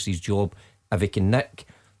foremost his job. If he can nick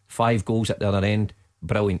 5 goals at the other end,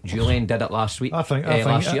 brilliant. Julian did it last week.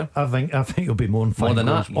 last year. I think he'll be more than 5 more than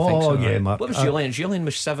goals. that. You think so, yeah, Mark. What was Julian? Julian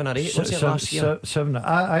was 7 or 8. Was it last year? 7.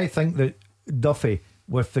 I think that Duffy,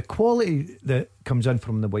 with the quality that comes in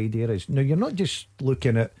from the wide areas. Now, you're not just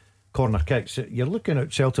looking at corner kicks. You're looking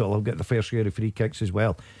at Celtic will get the fair share of free kicks as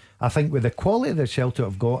well. I think with the quality that Celtic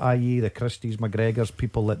have got, i.e. the Christies, McGregors,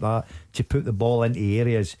 people like that, to put the ball into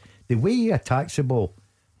areas, the way he attacks the ball,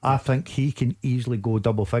 I think he can easily go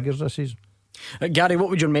double figures this season. Gary, what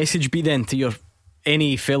would your message be then to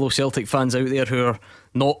any fellow Celtic fans out there who are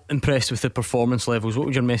not impressed with the performance levels? What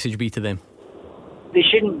would your message be to them? they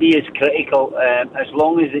shouldn't be as critical as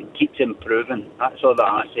long as it keeps improving. That's all that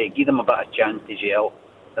I say. Give them a bit of chance to gel.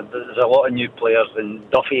 There's a lot of new players, and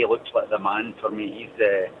Duffy looks like the man for me.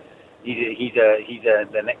 He's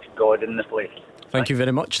the next god in the place. Thank you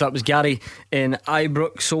very much. That was Gary in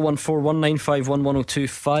Ibrox.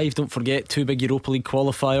 01419511025. Don't forget, 2 big Europa League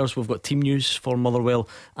qualifiers. We've got team news for Motherwell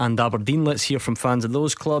and Aberdeen. Let's hear from fans of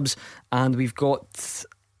those clubs. And we've got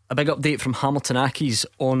a big update from Hamilton Accies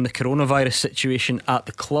on the coronavirus situation at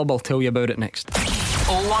the club. I'll tell you about it next.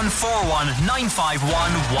 0141 951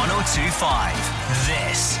 1025.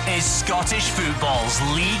 This is Scottish football's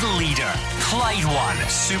league leader, Clyde One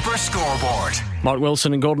Super Scoreboard. Mark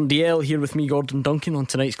Wilson and Gordon Dalziel here with me, Gordon Duncan, on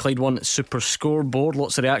tonight's Clyde One Super Scoreboard.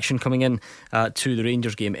 Lots of reaction coming in to the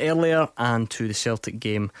Rangers game earlier and to the Celtic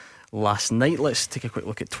game last night. Let's take a quick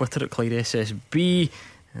look at Twitter at Clyde SSB.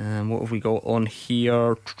 What have we got on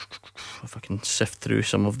here? If I can sift through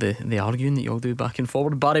some of the arguing that you all do back and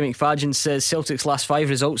forward. Barry McFadgen says Celtic's last 5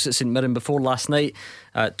 results at St Mirren before last night: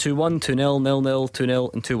 2-1, 2-0, 0-0,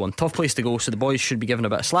 2-0 and 2-1. Tough place to go, so the boys should be given a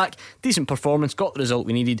bit of slack. Decent performance, got the result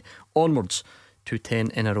we needed. Onwards to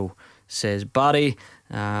 10 in a row, says Barry.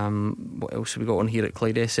 What else have we got on here at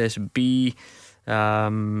Clyde SSB?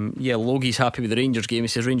 Logie's happy with the Rangers game. He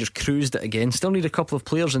says Rangers cruised it again. Still need a couple of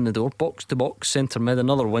players in the door, box to box, centre mid,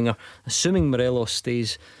 another winger. Assuming Morelos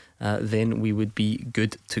stays, then we would be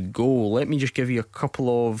good to go. Let me just give you a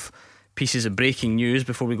couple of pieces of breaking news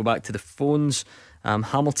before we go back to the phones.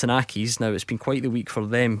 Hamilton Accies, now it's been quite the week for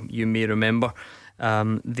them, you may remember.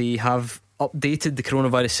 They have updated the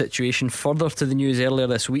coronavirus situation further to the news earlier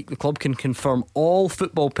this week. The club can confirm all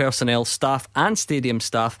football personnel, staff and stadium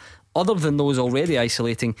staff, other than those already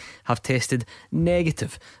isolating, have tested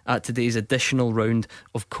negative at today's additional round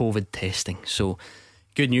of COVID testing. So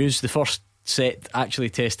good news, the first set actually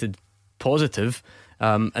tested positive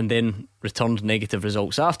and then returned negative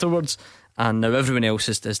results afterwards, and now everyone else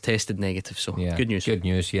has tested negative. So good news. Good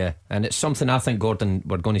news, yeah. And it's something I think, Gordon,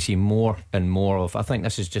 we're going to see more and more of. I think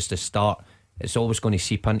this is just a start. It's always going to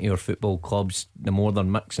seep into your football clubs the more they're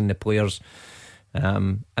mixing the players.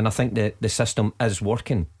 And I think the system is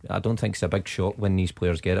working. I don't think it's a big shock when these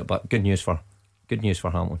players get it, but good news for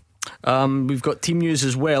Hamilton. We've got team news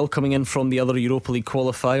as well coming in from the other Europa League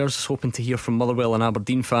qualifiers. Hoping to hear from Motherwell and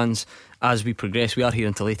Aberdeen fans as we progress. We are here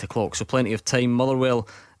until 8 o'clock, so plenty of time. Motherwell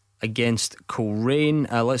against Coleraine.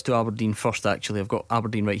 Let's do Aberdeen first, actually. I've got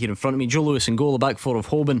Aberdeen right here in front of me. Joe Lewis in goal, the back four of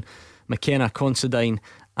Hoban, McKenna, Considine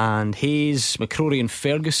and Hayes, McCrory and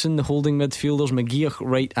Ferguson, the holding midfielders, McGeoch,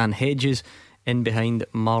 Wright and Hedges. In behind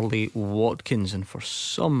Marley Watkins. And for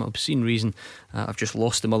some obscene reason I've just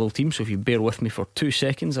lost the Motherwell team, so if you bear with me for 2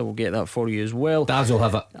 seconds I will get that for you as well. Daz will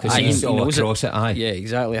have it because he's all across it. Aye. Yeah,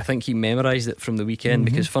 exactly. I think he memorised it from the weekend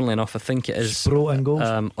because funnily enough I think it is Sprout goals.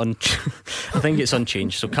 I think it's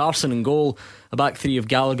unchanged. So Carson in goal, a back three of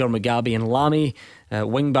Gallagher, Mugabe and Lamy,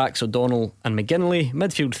 wing backs O'Donnell and McGinley,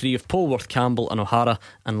 midfield three of Polworth, Campbell and O'Hara,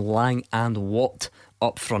 and Lang and Watt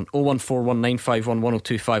up front.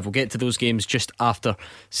 01419511025. We'll get to those games just after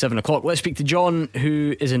 7 o'clock. Let's speak to John,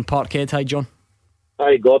 who is in Parkhead. Hi John.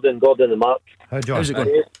 Hi Gordon and Mark. Hi John. How's it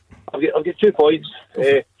going? I've got 2 points.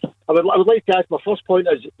 I would like to ask, my first point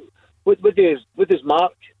is what does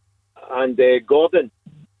Mark and Gordon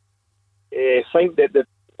think that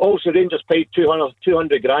also Rangers paid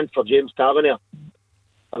 200 grand for James Tavernier?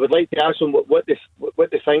 I would like to ask them what they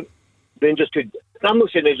think Rangers could. I'm not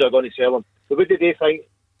saying Rangers are going to sell him, but what do they think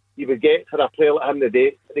you would get for a player like him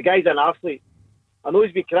today? The guy's an athlete. I know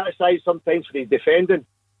he's been criticised sometimes for his defending,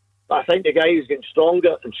 but I think the guy is getting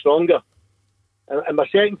stronger and stronger. And my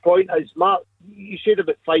second point is, Mark, you said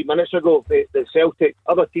about 5 minutes ago that Celtic,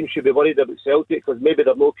 other teams should be worried about Celtic because maybe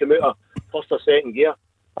they're no commuter first or second gear.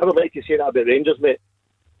 I would like to say that about Rangers, mate.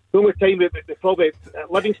 The only time we probably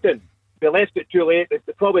at Livingston, we left it too late. They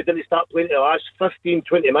probably didn't start playing the last 15,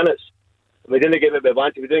 20 minutes. We didn't get what we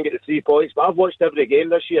wanted. We didn't get the 3 points. But I've watched every game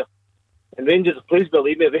this year. And Rangers, please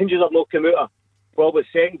believe me, Rangers are no commuter. Probably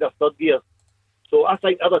second or third gear. So I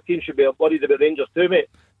think other teams should be worried about Rangers too, mate.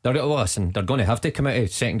 They're going to have to come out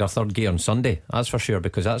of second or third gear on Sunday, that's for sure,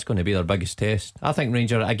 because that's going to be their biggest test. I think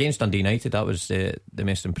Rangers against Dundee United, that was the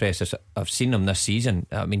most impressive I've seen them this season.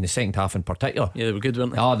 I mean the second half in particular. Yeah, they were good,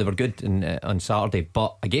 weren't they? Oh, they were good on Saturday.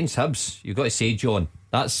 But against Hibs, you've got to say, John,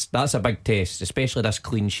 that's a big test, especially this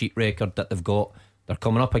clean sheet record that they've got. They're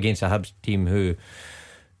coming up against a Hibs team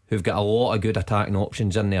who've got a lot of good attacking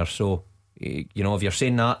options in there. So you know, if you're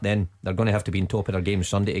saying that, then they're going to have to be in top of their game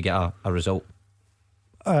Sunday to get a result.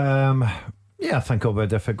 Yeah, I think it'll be a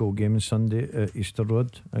difficult game Sunday at Easter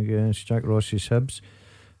Road against Jack Ross's Hibs.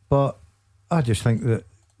 But I just think that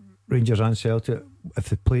Rangers and Celtic, if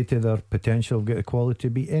they play to their potential, have got the quality to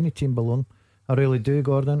beat any team below them. I really do,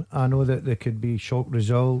 Gordon. I know that there could be shock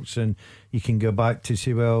results, and you can go back to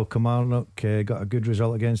say, well, Kilmarnock got a good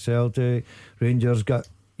result against Celtic, Rangers got,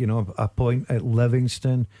 you know, a point at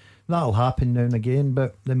Livingston. That'll happen now and again,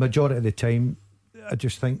 but the majority of the time, I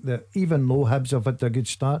just think that even though Hibs have had a good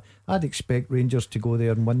start, I'd expect Rangers to go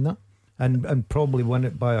there and win that, and probably win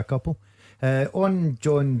it by a couple. On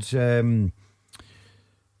John's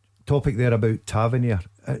topic there about Tavernier,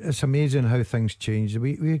 it's amazing how things change.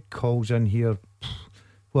 We had calls in here,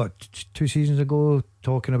 what, 2 seasons ago,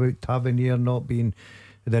 talking about Tavernier not being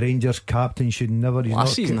the Rangers captain, should never. He's last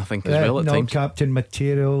not season, I think, as well, at not times. Captain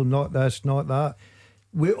material, not this, not that.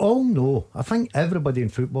 We all know, I think everybody in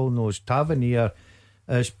football knows, Tavernier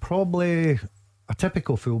is probably a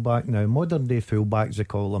typical fullback now, modern day fullbacks they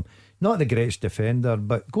call him. Not the greatest defender,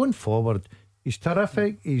 but going forward, he's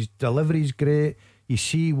terrific. His delivery's great. You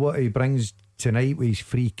see what he brings tonight with his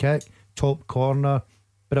free kick, top corner,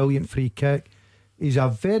 brilliant free kick. He's a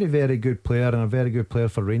very, very good player, and a very good player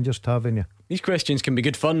for Rangers, Tavernier. These questions can be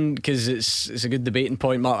good fun because it's a good debating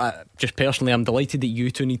point, Mark. Just personally, I'm delighted that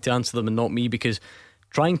you two need to answer them and not me, because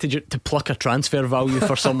trying to pluck a transfer value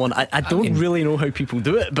for someone, I don't really know how people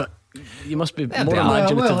do it, but you must be more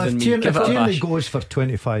imaginative than me. If Tierney goes for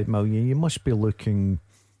 25 million, you must be looking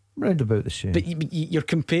round about the same. But you're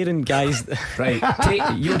comparing guys. Right,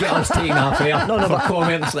 you get us taking half air. No, for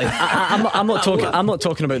comments like I'm not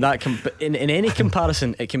talking about that. But in any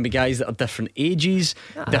comparison, it can be guys that are different ages,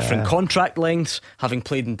 different contract lengths, having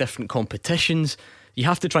played in different competitions. You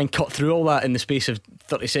have to try and cut through all that in the space of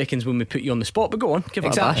 30 seconds when we put you on the spot. But go on, give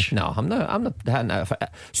it a bash. No, I'm not hitting it. As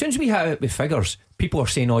soon as we hit out with figures, people are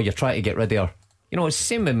saying, oh, you're trying to get rid of her. You know, it's the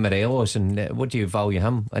same with Morelos, and what do you value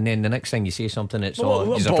him? And then the next thing you say something, it's what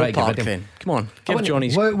you're trying to get rid of him. Then? Come on, give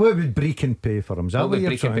Johnny's. What would Brecon pay for him? Is that what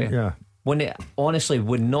you're trying? Yeah. When it honestly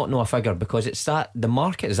would not know a figure, because it's that the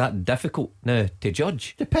market is that difficult now to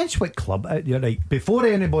judge. Depends what club. You're right. Before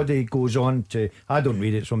anybody goes on to, I don't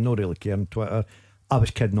read it, so I'm not really caring on Twitter. I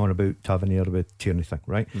was kidding on about Tavernier with Tierney thing,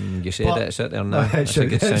 right? You said it, it's out there now. It's a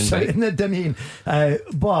good sound bite.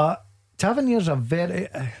 But Tavernier's a very,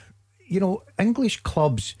 English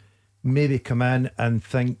clubs maybe come in and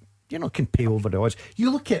think, can pay over the odds.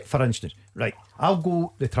 You look at, for instance, right, I'll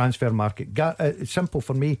go the transfer market. It's simple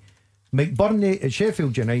for me. McBurney at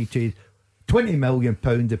Sheffield United, £20 million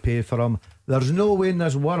to pay for him. There's no way in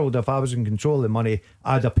this world, if I was in control of the money,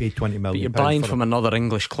 I'd have paid £20 million. But you're buying from another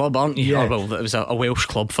English club, aren't you? Yeah. Oh, well, it was a Welsh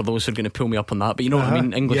club for those who are going to pull me up on that. But you know what I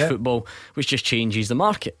mean? English football, which just changes the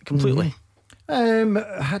market completely. Do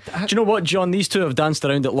you know what, John? These two have danced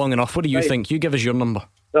around it long enough. What do you think? You give us your number.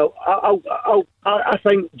 Well, I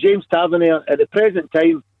think James Tavernier at the present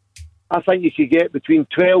time, I think you could get between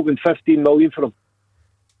 12 and 15 million for him.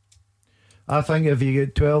 I think if you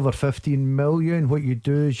get 12 or 15 million, what you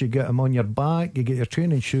do is you get him on your back, you get your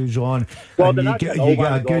training shoes on, and you get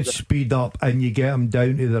a good speed up, and you get him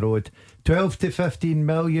down to the road. 12 to 15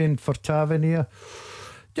 million for Tavernier.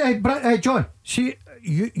 John, see,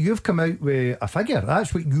 you've come out with a figure.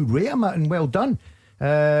 That's what you rate him at, and well done.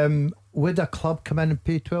 Would a club come in and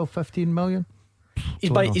pay 12, 15 million?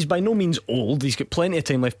 He's by no means old. He's got plenty of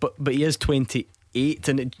time left, but he is 28,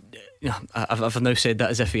 and I've now said that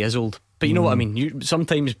as if he is old. But you know what I mean.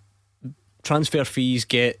 Sometimes transfer fees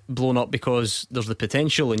get blown up because there's the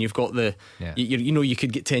potential, and you've got the you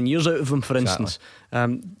could get 10 years out of them, for instance.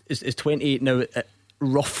 Is 28 now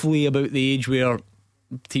roughly about the age where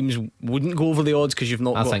teams wouldn't go over the odds because you've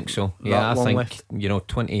not got, think so. Yeah, I think left.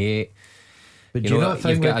 28. But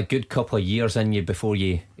you've got a good couple of years in you before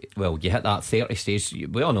you hit that 30 stage.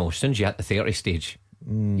 We all know as soon as you hit the 30 stage,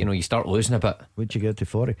 you start losing a bit. Would you get to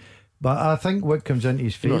 40? But I think what comes into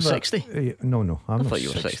his favour. You're not 60? No, I'm I not thought you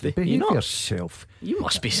were 60. Behave yourself. You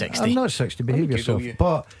must be 60. I'm not 60. Behave yourself.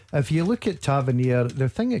 But if you look at Tavernier, the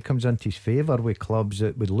thing that comes into his favour with clubs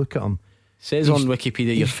that would look at him, says on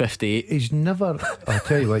Wikipedia you're 58. He's never. I'll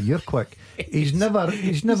tell you what, you're quick. He's never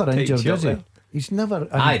injured, is he? He's never.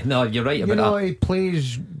 No, you're right about that. He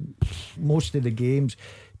plays most of the games.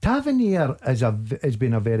 Tavernier has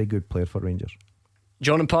been a very good player for Rangers.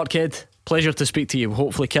 John and Parkhead, pleasure to speak to you. We'll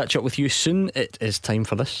hopefully catch up with you soon. It is time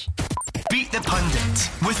for this. Beat the Pundit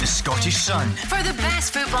with the Scottish Sun. For the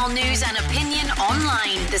best football news and opinion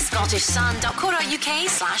online,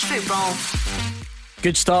 thescottishsun.co.uk/football.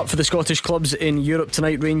 Good start for the Scottish clubs in Europe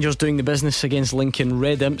tonight. Rangers doing the business against Lincoln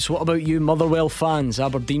Red Imps. What about you Motherwell fans,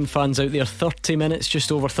 Aberdeen fans out there? 30 minutes,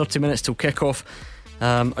 just over 30 minutes till kick-off.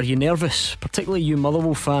 Are you nervous, particularly you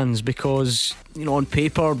Motherwell fans, because on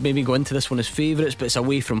paper, maybe go into this one as favourites, but it's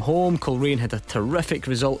away from home. Coleraine had a terrific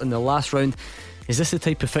result in the last round. Is this the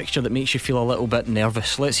type of fixture that makes you feel a little bit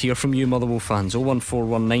nervous? Let's hear from you, Motherwell fans.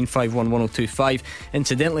 01419511025.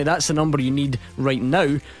 Incidentally, that's the number you need right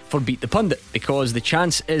now for Beat the Pundit, because the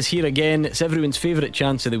chance is here again. It's everyone's favourite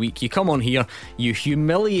chance of the week. You come on here, you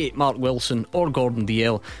humiliate Mark Wilson or Gordon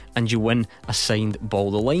Dalziel, and you win a signed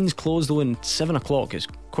ball. The line's closed though, in 7 o'clock. It's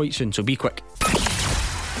quite soon, so be quick.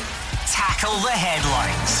 Tackle the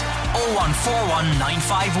headlines.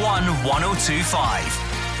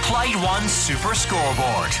 01419511025. Clyde One Super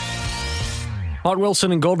Scoreboard. Mark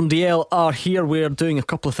Wilson and Gordon Dalziel are here. We're doing a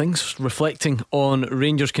couple of things, reflecting on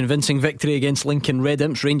Rangers' convincing victory against Lincoln Red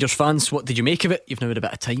Imps. Rangers fans, what did you make of it? You've now had a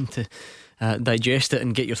bit of time to digest it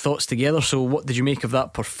and get your thoughts together. So what did you make of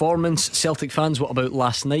that performance? Celtic fans, what about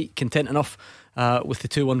last night? Content enough with the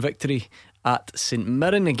 2-1 victory at St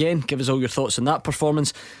Mirren? Again, give us all your thoughts on that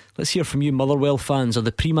performance. Let's hear from you, Motherwell fans. Are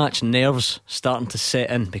the pre-match nerves starting to set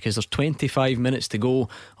in? Because there's 25 minutes to go.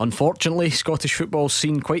 Unfortunately, Scottish football's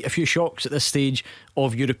seen quite a few shocks at this stage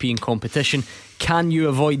of European competition. Can you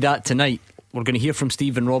avoid that tonight? We're going to hear from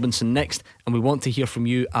Stephen Robinson next, and we want to hear from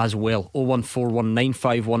you as well.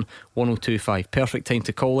 01419511025. Perfect time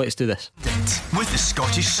to call. Let's do this. With the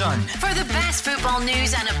Scottish Sun. For the best football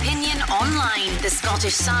news and opinion online,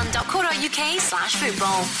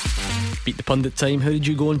 thescottishsun.co.uk/football. Beat the Pundit time. How did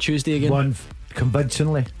you go on Tuesday again? Won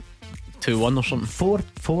convincingly. 2-1 or something?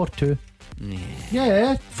 4-2.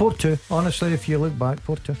 Yeah, 4-2. Honestly, if you look back,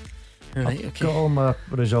 4-2. Right, okay. Got all my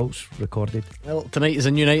results recorded. Well, tonight is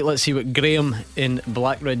a new night. Let's see what Graham in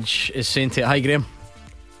Blackridge is saying to it. Hi, Graham.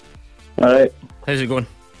 Alright. How's it going?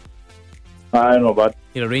 Not bad.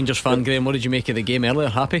 You're a Rangers fan, Graham. What did you make of the game earlier?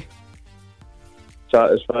 Happy?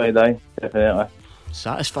 Satisfied, definitely.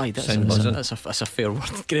 Satisfied? That's a fair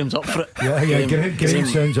word. Graham's up for it. Yeah, Graham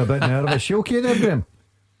sounds a bit nervous. You okay there, Graham?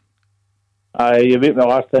 You beat me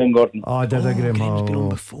last time, Gordon. Oh, did I, Graham? Graham's been on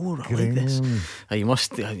before. I like this. You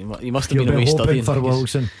must have You'll been away studying for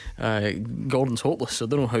Wilson. Gordon's hopeless, so I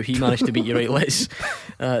don't know how he managed to beat you. Right, let's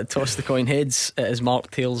toss the coin. Heads, it is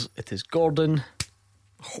Mark. Tails, it is Gordon.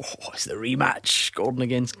 It's the rematch. Gordon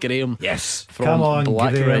against Graham. Yes, from come on,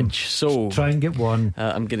 Blackridge. Graham. So try and get one.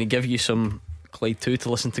 I'm going to give you some Clyde 2 to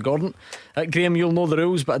listen to Gordon. Graham, you'll know the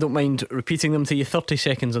rules, but I don't mind repeating them to you. 30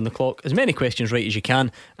 seconds on the clock, as many questions right as you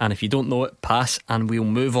can, and if you don't know it, pass and we'll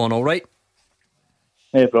move on. Alright?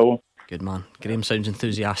 No problem. Good man. Graham sounds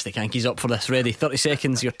enthusiastic. I think he's up for this. Ready? 30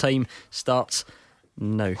 seconds. Your time starts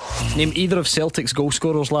now. Name either of Celtic's goal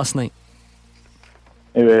scorers last night.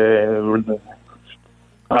 Yeah.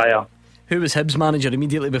 Who was Hibs manager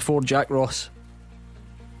immediately before Jack Ross?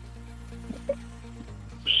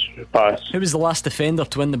 Pass. Who was the last defender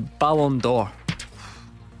to win the Ballon d'Or?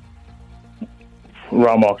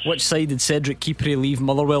 Ramos. Which side did Cedric Kipre leave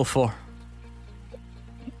Motherwell for?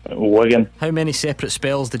 Wigan. How many separate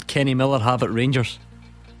spells did Kenny Miller have at Rangers?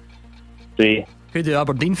 3. Who do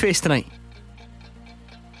Aberdeen face tonight?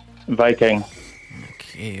 Viking.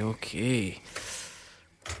 Okay.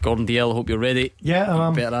 Gordon Dalziel, I hope you're ready.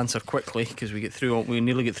 Yeah, better answer quickly, because we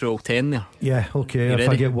nearly get through all 10 there. Yeah, okay. You if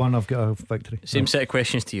ready? I get one, I've got a victory. Same set of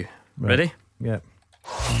questions to you. Right. Ready? Yeah.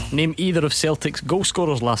 Name either of Celtic's goal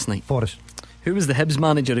scorers last night. Forrest. Who was the Hibs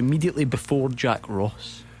manager immediately before Jack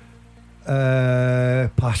Ross?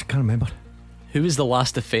 Pass, can't remember. Who was the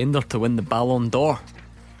last defender to win the Ballon d'Or?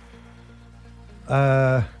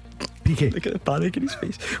 PK. Look at the panic in his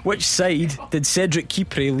face. Which side did Cedric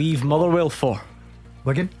Kipre leave Motherwell for?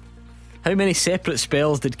 Wigan. How many separate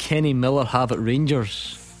spells did Kenny Miller have at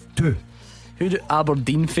Rangers? 2. Who do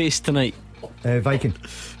Aberdeen face tonight? Viking.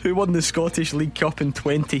 Who won the Scottish League Cup in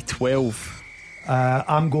 2012?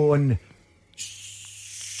 I'm going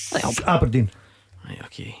Aberdeen. Right,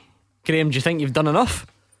 okay. Graham, do you think you've done enough?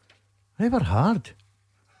 Never hard.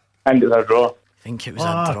 I think it's a draw. I think it was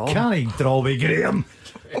a draw. Can I draw with Graham?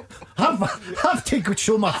 Have to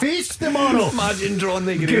show my face tomorrow. Imagine drawing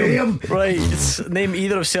the Graham. Right, name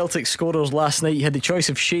either of Celtic's scorers last night. You had the choice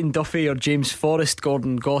of Shane Duffy or James Forrest.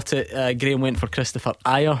 Gordon got it. Graham went for Christopher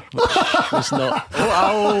Ayer, which was not.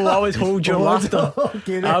 I would hold your laughter.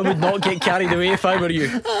 Okay, I would not get carried away if I were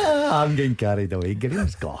you. I'm getting carried away.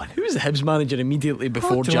 Graham's gone. Who was the Hibs manager immediately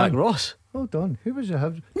before Hold on. Jack Ross? Hold on. Who was the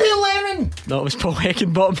Hibs? Neil Lennon. No, it was Paul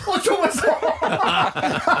Heckenbottom. What was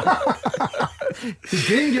that? Did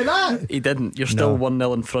Graham get that? He didn't. You're still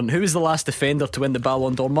 1-0 in front. Who was the last defender to win the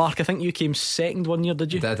Ballon d'Or? Mark, I think you came second one year,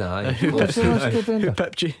 did you? Did I? Who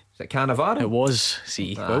pipped you? Is it Cannavaro? It was.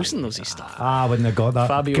 See, Wilson knows his stuff. I wouldn't have got that.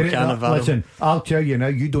 Fabio Cannavaro. Listen, I'll tell you now,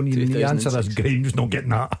 you don't even need to answer 2006. this. Graham's not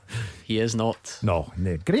getting that. He is not. No.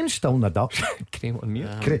 Graham's still in the Dutch. Graham on mute.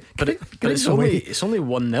 But it's only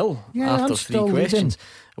 1-0 after 3 questions.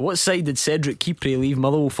 What side did Cedric Kipre leave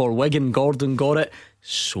Motherwell for? Wigan. Gordon got it.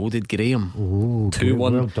 So did Graham. 2-1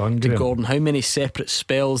 well done, to Graham. Gordon. How many separate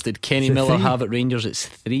spells did Kenny Is it Miller 3? have at Rangers? It's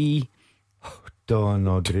 3. Oh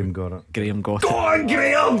no, Graham got it. Graham got Go it. on,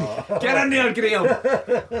 Graham! Get in there, Graham!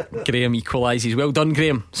 Graham equalises. Well done,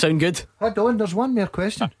 Graham. Sound good? Hold on, there's one more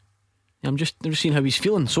question. I'm just seeing how he's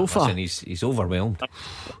feeling so far. Listen, he's overwhelmed.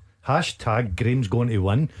 Hashtag Graham's going to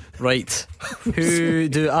win. Right. Who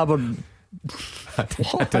do Aberdeen I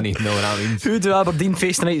don't even know what that means. Who do Aberdeen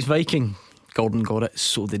face tonight's Viking? Gordon got it.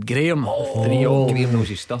 So did Graham. 3-3. Graham knows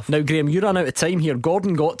his stuff. Now, Graham, you ran out of time here.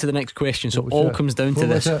 Gordon got to the next question, so What was all it? comes down to What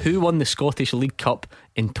was this: it? who won the Scottish League Cup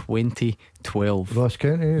in 2012? Ross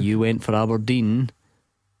County. You went for Aberdeen.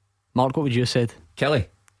 Mark, what would you have said? Kelly.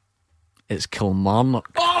 It's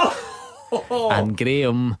Kilmarnock. And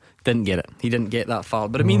Graham didn't get it. He didn't get that far.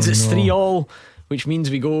 But it means it's 3-3, which means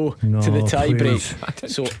we go to the tie break.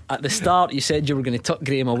 So at the start, you said you were going to tuck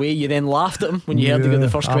Graham away. You then laughed at him when you heard he got the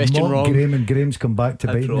first question I'm not wrong. Graham, and Graham's come back to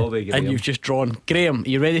bite me. And you've just drawn. Graham, are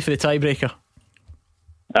you ready for the tiebreaker?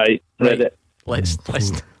 Aye, read it. Let's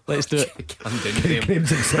do it.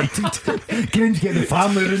 Graham's excited. Graham's getting the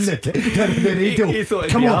family in the radio. He thought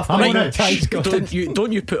it'd Come be on, after I'm me. on a tie.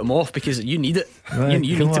 Don't you put him off, because you need it. Right,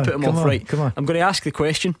 you come need to on, put him come off. on, Right. come on. I'm going to ask the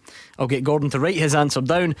question. I'll get Gordon to write his answer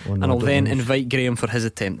down, and I'll then invite Graham for his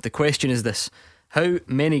attempt. The question is this: how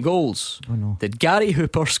many goals did Gary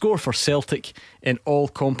Hooper score for Celtic in all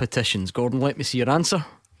competitions? Gordon, let me see your answer.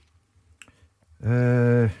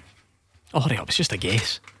 Oh, hurry up, it's just a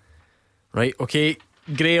guess. Right, okay.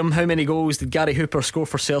 Graham, how many goals did Gary Hooper score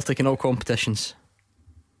for Celtic in all competitions?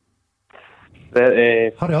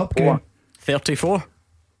 Hurry up, Graham. 34.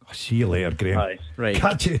 See you later, Graham. Aye. Right.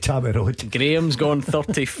 Catch you at Tabby Road. Graham's gone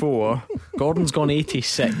 34. Gordon's gone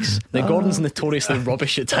 86. Now Gordon's notoriously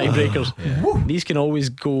rubbish at tiebreakers. These can always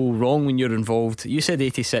go wrong when you're involved. You said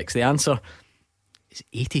 86. The answer is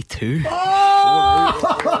 82.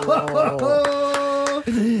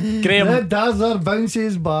 Graham, The Dazzler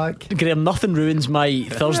bounces back. Graham, nothing ruins my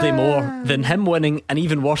Thursday more than him winning, and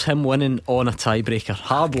even worse, him winning on a tiebreaker.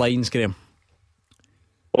 Hard lines, Graham.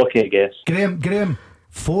 Okay, guess. Graham,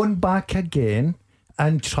 phone back again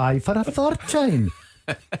and try for a third time.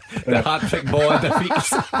 The hat-trick ball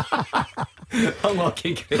defeats.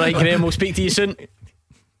 Unlucky, Graham. Right, Graham, we'll speak to you soon.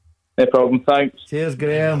 No problem, thanks. Cheers,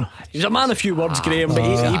 Graham. He's a man of few words, Graham, but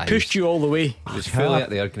he pushed you all the way. He was fully up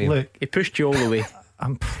there, Graham. Look, He pushed you all the way.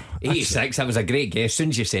 86, that was a great guess. As soon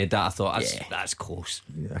as you said that, I thought that's close.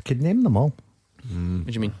 I could name them all. What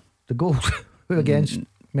do you mean? The goals. Who against?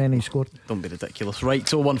 Many scored. Don't be ridiculous. Right,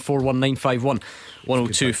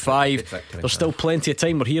 01419511025. There's still plenty of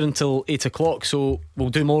time. We're here until 8 o'clock, so we'll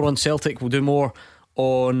do more on Celtic. We'll do more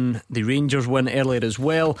on the Rangers win earlier as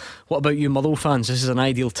well. What about you Motherwell fans? This is an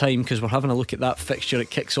ideal time because we're having a look at that fixture. It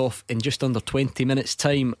kicks off in just under 20 minutes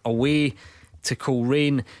time, away to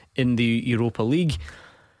Coleraine in the Europa League.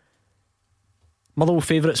 Motherwell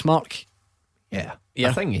favourites, Mark? Yeah. Yeah,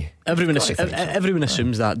 I think everyone gotta think so. everyone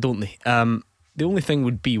assumes that, don't they? The only thing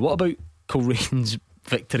would be, what about Colerane's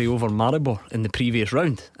victory over Maribor in the previous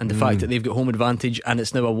round, and the fact that they've got home advantage and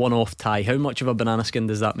it's now a one-off tie? How much of a banana skin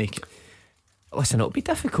does that make it? Listen, it'll be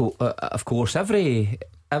difficult. Of course, every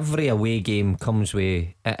away game comes with,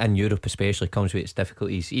 in Europe especially, comes with its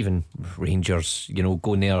difficulties. Even Rangers,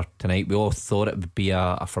 going there tonight, we all thought it would be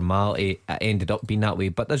a formality. It ended up being that way,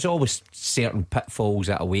 but there's always certain pitfalls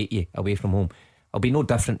that await you away from home. It'll be no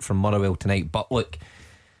different from Motherwell tonight. But look,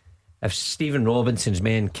 if Stephen Robinson's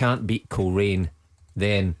men can't beat Coleraine,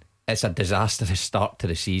 then it's a disastrous start to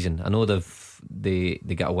the season. I know they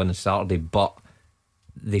got a win on Saturday, but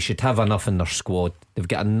they should have enough in their squad. They've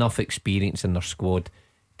got enough experience in their squad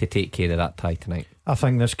to take care of that tie tonight. I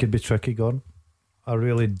think this could be tricky, Gordon. I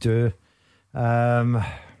really do.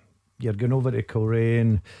 You're going over to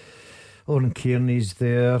Coleraine. Oran Kearney's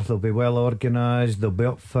there. They'll be well organised. They'll be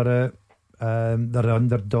up for it. They're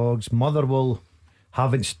underdogs. Motherwell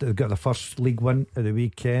haven't got the first league win of the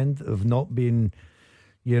weekend. They've not been,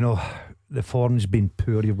 the form's been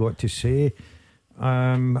poor, you've got to say.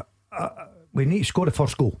 We need to score the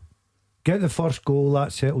first goal. Get the first goal,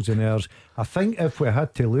 that settles in theirs. I think if we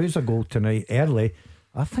had to lose a goal tonight early,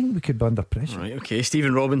 I think we could be under pressure. Right, okay.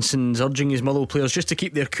 Stephen Robinson's urging his Motherwell players just to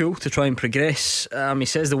keep their cool, to try and progress. He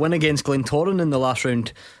says the win against Glentoran in the last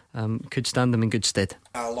round could stand them in good stead.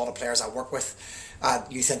 A lot of players I work with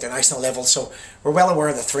at youth international level, so we're well aware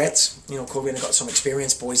of the threats. Coleraine have got some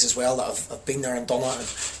experienced boys as well that have been there and done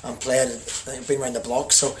it and played and been around the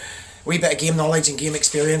block. So wee bit of game knowledge and game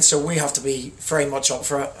experience, so we have to be very much up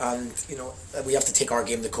for it, and we have to take our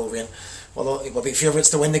game to Coleraine. We'll be favourites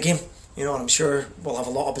to win the game, and I'm sure we'll have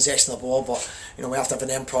a lot of possession of the ball, but we have to have an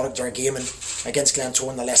end product to our game. And against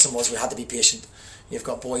Glentoran, the lesson was we had to be patient. You've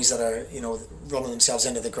got boys that are running themselves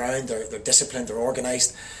into the ground. They're disciplined, they're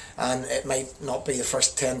organised, and it might not be the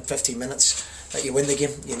first 10-15 minutes that you win the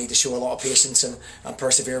game. You need to show a lot of patience and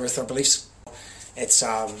persevere with their beliefs. It's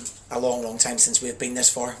a long time since we've been this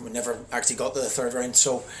far. We never actually got to the third round,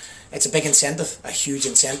 so it's a big incentive, a huge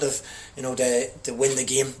incentive, to win the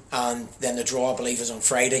game. And then the draw, I believe, is on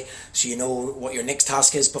Friday, so you know what your next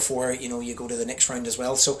task is before you go to the next round as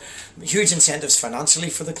well. So huge incentives financially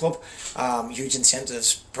for the club, huge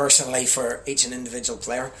incentives personally for each and individual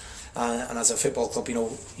player. And as a football club,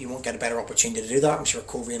 you won't get a better opportunity to do that. I'm sure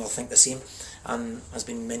Coleraine will think the same. And as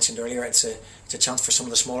been mentioned earlier, it's a chance for some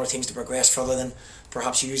of the smaller teams to progress further than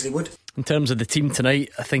perhaps you usually would. In terms of the team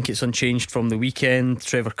tonight, I think it's unchanged from the weekend.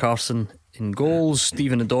 Trevor Carson in goals,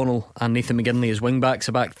 Stephen O'Donnell and Nathan McGinley as wing backs,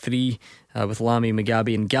 a back three with Lammy,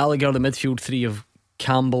 Mugabe and Gallagher. The midfield three of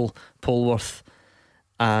Campbell, Polworth,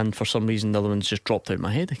 and for some reason the other one's just dropped out of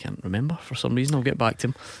my head. I can't remember for some reason. I'll get back to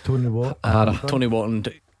him. Tony Watt, Tony Watt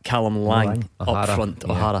and Callum Lang up front.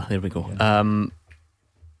 O'Hara, there we go.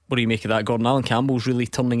 What do you make of that, Gordon? Alan Campbell's really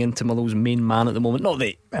turning into Motherwell's main man at the moment. Not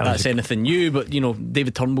that that's anything new, but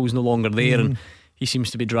David Turnbull's no longer there, and he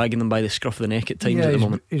seems to be dragging them by the scruff of the neck at times at the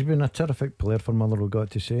moment. He's been a terrific player for Motherwell,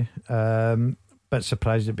 got to say. Bit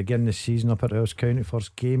surprised at the beginning of the season up at Ross County.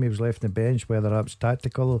 First game he was left on the bench, whether that's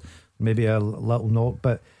tactical, maybe a little knock,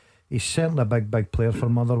 but he's certainly a big player for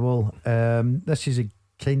Motherwell. This is a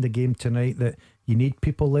kind of game tonight that you need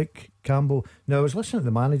people like Campbell. Now I was listening to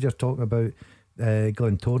the manager talking about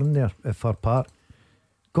Glentoran there for part.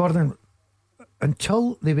 Gordon,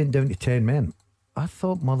 until they went down to 10 men, I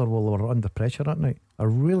thought Motherwell were under pressure that night. I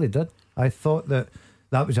really did. I thought that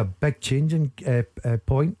was a big changing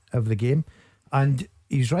point of the game, and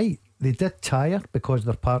he's right, they did tire because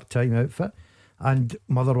they're part-time outfit, and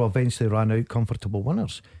Motherwell eventually ran out comfortable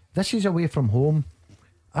winners. This is away from home.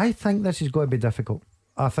 I think this is going to be difficult.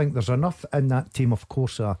 I think there's enough in that team of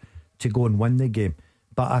Corsa to go and win the game,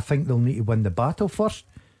 but I think they'll need to win the battle first,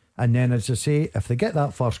 and then, as I say, if they get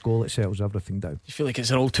that first goal, it settles everything down. You feel like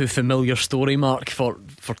it's an all too familiar story, Mark, for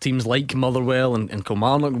teams like Motherwell and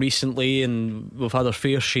Kilmarnock recently, and we've had our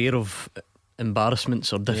fair share of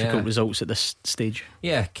embarrassments or difficult results at this stage.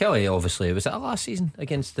 Yeah, Kelly, obviously, was it last season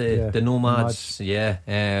against the Nomads?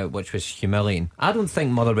 Which was humiliating. I don't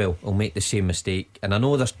think Motherwell will make the same mistake, and I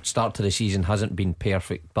know the start to the season hasn't been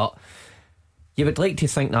perfect, but you would like to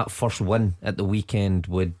think that first win at the weekend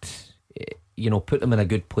would, put them in a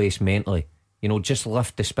good place mentally, just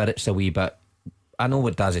lift the spirits a wee bit. I know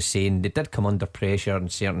what Daz is saying, they did come under pressure in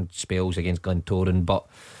certain spells against Glentoran, but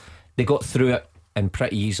they got through it and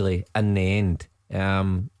pretty easily in the end.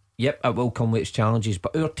 It will come with its challenges,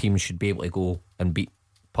 but our team should be able to go and beat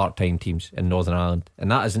part-time teams in Northern Ireland,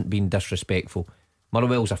 and that isn't being disrespectful.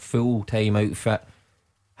 Motherwell's a full-time outfit,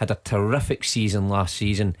 had a terrific season last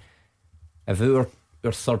season. If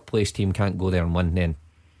our third place team can't go there and win, then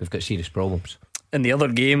we've got serious problems. In the other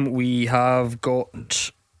game, we have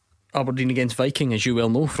got Aberdeen against Viking, as you well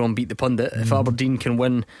know from Beat the Pundit. If Aberdeen can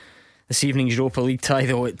win this evening's Europa League tie,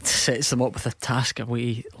 though, it sets them up with a task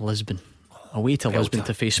away to Lisbon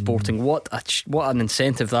to face Sporting. What an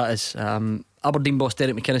incentive that is. Aberdeen boss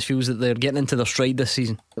Derek McInnes feels that they're getting into their stride this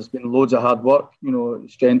season. There's been loads of hard work,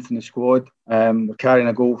 strength in the squad. We're carrying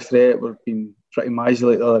a goal threat. We've been pretty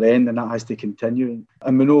miserly at the other end, and that has to continue.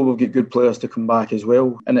 And we know we'll get good players to come back as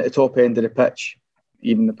well. And at the top end of the pitch,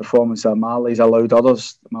 even the performance of Marley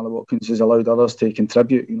Watkins has allowed others to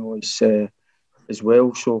contribute, as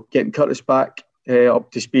well. So getting Curtis back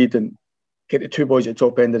up to speed and get the two boys at the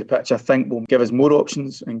top end of the pitch, I think will give us more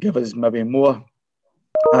options and give us maybe more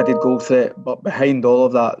added goal threat. But behind all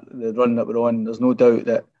of that, the run that we're on, there's no doubt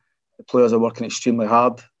that the players are working extremely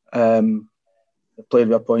hard. They've played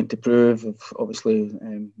with a point to prove. They've obviously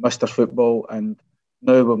missed their football, and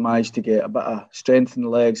now we've managed to get a bit of strength in the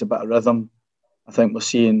legs, a bit of rhythm. I think we're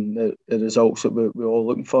seeing the results that we're all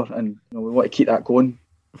looking for, and we want to keep that going.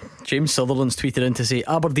 James Sutherland's tweeted in to say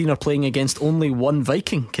Aberdeen are playing against only one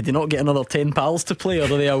Viking. Could they not get another 10 pals to play, or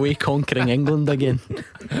are they away conquering England again?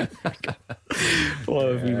 What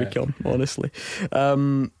have we become, honestly?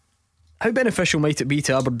 How beneficial might it be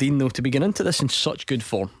to Aberdeen, though, to begin into this in such good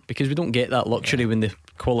form? Because we don't get that luxury when the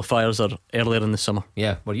qualifiers are earlier in the summer.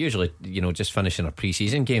 Yeah, we're usually, just finishing our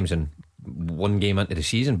pre-season games and one game into the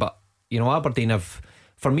season. But, Aberdeen have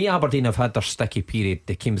had their sticky period.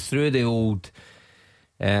 They came through the old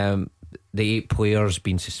the 8 players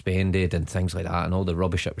being suspended and things like that, and all the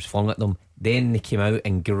rubbish that was flung at them. Then they came out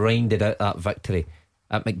and grinded out that victory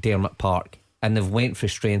at McDermott Park, and they've went from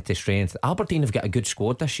strength to strength. Aberdeen have got a good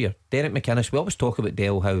squad this year. Derek McInnes, we always talk about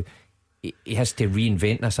Dale, how he has to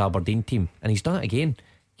reinvent this Aberdeen team, and he's done it again.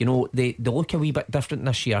 You know, they look a wee bit different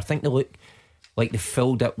this year. I think they look like they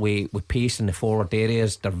filled it with pace in the forward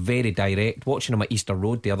areas. They're very direct. Watching them at Easter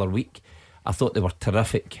Road the other week, I thought they were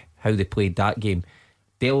terrific how they played that game.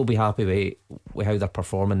 They'll be happy with how they're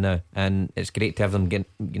performing now, and it's great to have them get,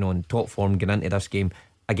 you know, in top form getting into this game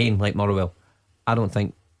again. Like Motherwell, I don't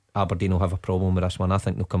think Aberdeen will have a problem with this one. I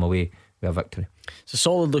think they'll come away with a victory. It's a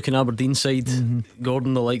solid looking Aberdeen side.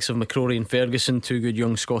 Gordon, the likes of McCrory and Ferguson, 2 good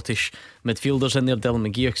young Scottish midfielders in there. Dylan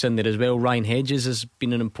McGeoch's in there as well. Ryan Hedges has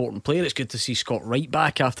been an important player. It's good to see Scott Wright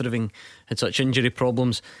back after having had such injury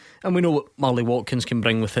problems, and we know what Marley Watkins can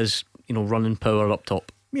bring with his, you know, running power up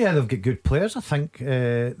top. Yeah, they've got good players. I think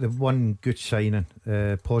they've one good signing,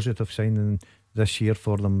 positive signing this year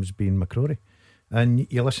for them has been McCrory. And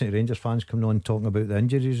you listen to Rangers fans coming on talking about the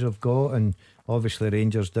injuries they've got, and obviously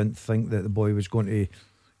Rangers didn't think that the boy was going to,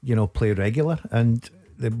 you know, play regular, and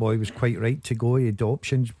the boy was quite right to go. He had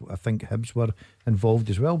options. I think Hibs were involved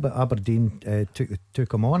as well, but Aberdeen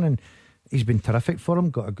took him on, and he's been terrific for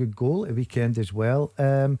him. Got a good goal at the weekend as well.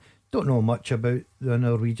 Don't know much about the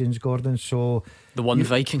Norwegians, Gordon. So the one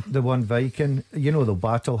Viking, you know, they'll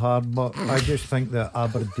battle hard, but I just think that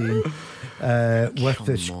Aberdeen, with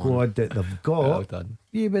the squad that they've got,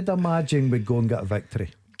 you would imagine would go and get a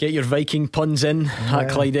victory. Get your Viking puns in at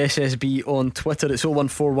Clyde SSB on Twitter. It's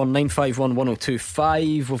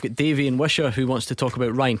 01419511025. We've got Davey in Wishaw who wants to talk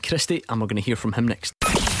about Ryan Christie, and we're going to hear from him next.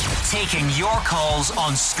 Taking your calls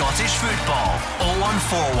on Scottish football.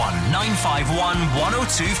 0141 951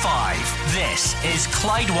 1025. This is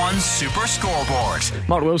Clyde One Super Scoreboard.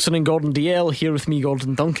 Mark Wilson and Gordon DL here with me,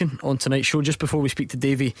 Gordon Duncan, on tonight's show. Just before we speak to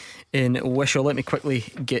Davey in Wishaw, let me quickly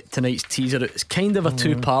get tonight's teaser. It's kind of a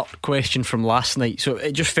 2-part question from last night, so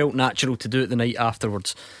it just felt natural to do it the night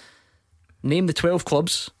afterwards. Name the 12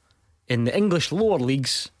 clubs in the English lower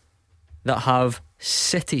leagues that have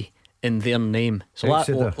City in their name. So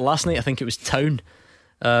last night I think it was Town.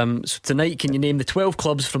 So tonight, can you name the 12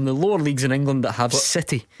 clubs from the lower leagues in England that have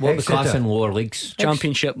City? What the class in lower leagues?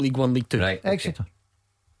 Championship, League 1, League 2. Right, okay. Exeter.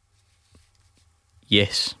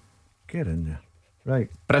 Yes. Get in there. Right.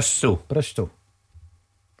 Bristol.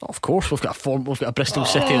 Of course, we've got a Bristol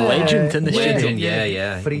City legend in the studio.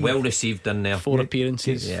 Yeah. Well received in there. 4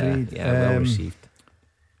 appearances. Yeah, well received.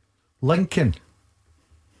 Lincoln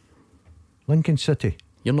City.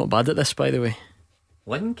 You're not bad at this, by the way.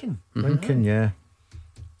 Lincoln, yeah.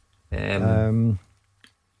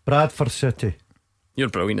 Bradford City. You're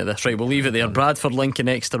brilliant at this. Right, we'll leave it there. Bradford, Lincoln,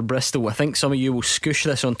 Exeter, Bristol. I think some of you will scoosh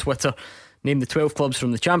this on Twitter. Name the 12 clubs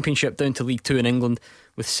from the Championship down to League 2 in England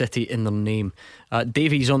with City in their name.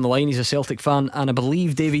 Davey's on the line. He's a Celtic fan, and I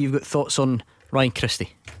believe, Davey, you've got thoughts on Ryan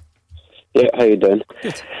Christie. Yeah, how you doing?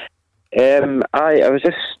 Good. I was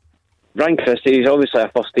just Ryan Christie. He's obviously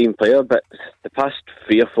a first team player, but the past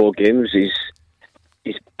 3 or 4 games he's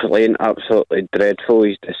playing absolutely dreadful.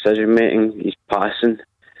 His decision making, his passing,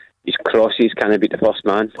 his crosses can't beat the first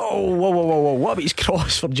man. Oh, whoa! What about his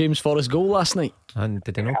cross for James Forrest's goal last night? And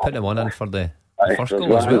did he not put the one in for the first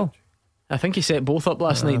goal as well? I think he set both up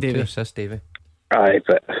last night, Davey. 2 assists, Davey. Aye,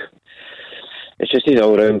 but it's just his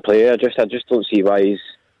all round play. I just don't see why he's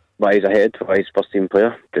ahead, why he's first team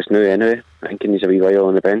player just now. Anyway, I think he needs a wee while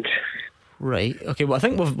on the bench. Right. Okay. Well, I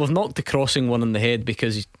think we've knocked the crossing one on the head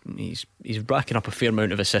because he's racking up a fair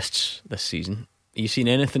amount of assists this season. Are you seen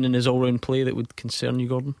anything in his all round play that would concern you,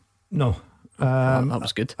 Gordon? No. That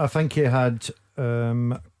was good. I think he had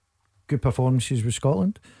good performances with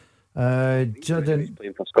Scotland. He was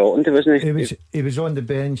playing for Scotland, wasn't he? He was on the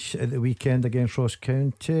bench at the weekend against Ross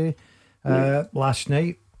County. Last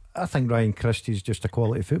night, I think Ryan Christie's just a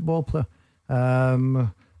quality football player.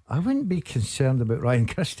 I wouldn't be concerned about Ryan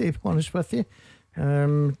Christie, to be honest with you.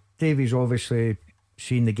 Davies obviously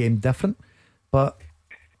seen the game different, but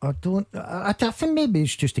I think maybe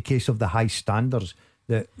it's just a case of the high standards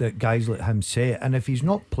that guys like him set. And if he's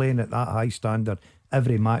not playing at that high standard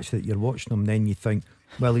every match that you're watching him, then you think,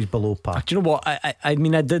 well, he's below par. Do you know what?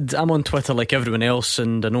 I'm on Twitter like everyone else,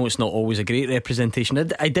 and I know it's not always a great representation.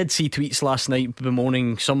 I did see tweets last night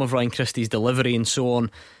bemoaning some of Ryan Christie's delivery and so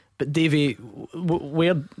on. But Davey,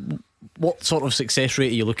 what sort of success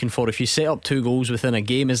rate are you looking for? If you set up 2 goals within a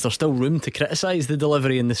game, is there still room to criticise the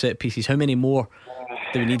delivery and the set pieces? How many more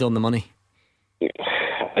do we need on the money?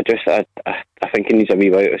 I think he needs a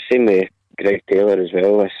wee while. Same with Greg Taylor as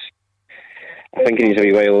well. I think he needs a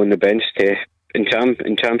wee while on the bench to in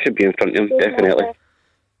championship be in front of him, definitely.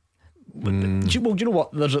 Do you know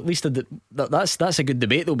what? There's at least that's a good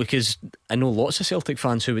debate though, because I know lots of Celtic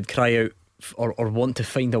fans who would cry out or want to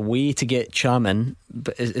find a way to get Cham in.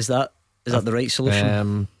 But is that the right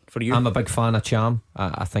solution for you? I'm a big fan of Cham.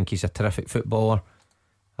 I think he's a terrific footballer.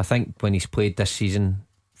 I think when he's played this season,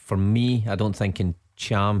 for me, I don't think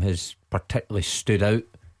Cham has particularly stood out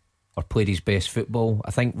or played his best football.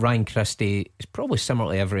 I think Ryan Christie is probably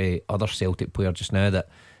similar to every other Celtic player just now, that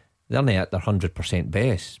they're not at their 100%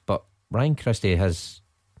 best, but Ryan Christie has,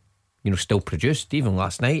 still produced even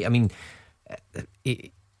last night. I mean,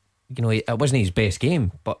 it wasn't his best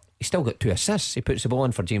game, but he still got 2 assists. He puts the ball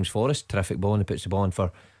in for James Forrest, terrific ball, and he puts the ball in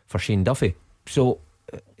for Shane Duffy. So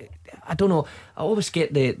I don't know, I always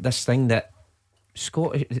get this thing that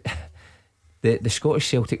the Scottish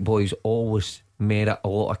Celtic boys always merit a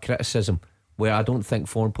lot of criticism, where I don't think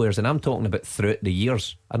foreign players, and I'm talking about throughout the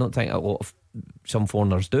years, I don't think a lot of some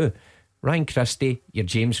foreigners do. Ryan Christie, your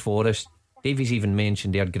James Forrest, Davies even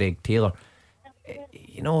mentioned there Greg Taylor.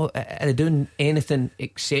 Are they doing anything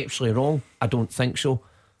exceptionally wrong? I don't think so.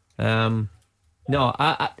 No,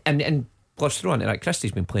 and plus throw into that,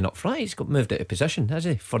 Christie's been playing up front. He's got moved out of position, has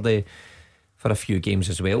he, for a few games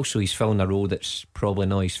as well, so he's filling a role that's probably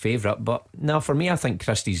not his favourite. But no, for me, I think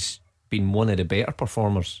Christie's been one of the better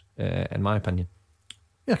performers, in my opinion.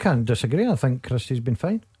 Yeah, I can't disagree. I think Christie's been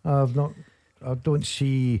fine. I don't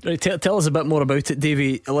see. Right, tell us a bit more about it,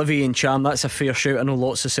 Davey. Olivier and Cham, that's a fair shout. I know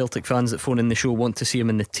lots of Celtic fans that phone in the show want to see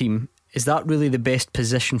him in the team. Is that really the best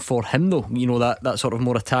position for him though? That sort of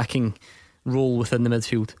more attacking role within the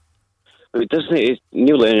midfield. It doesn't.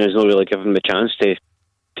 Neil Lennon has not really given him a chance to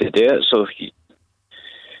do it. So,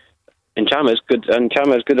 and Cham is good,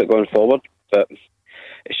 at going forward. But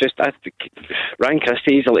it's just I think Ryan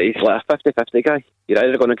Christie, he's like a 50-50 guy. You're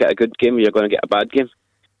either going to get a good game or you're going to get a bad game.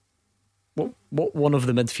 What one of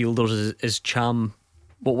the midfielders is Cham?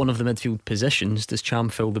 What one of the midfield positions does Cham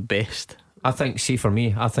fill the best? I think, for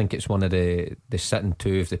me, I think it's one of the sitting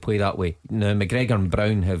two if they play that way. Now, McGregor and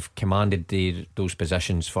Brown have commanded those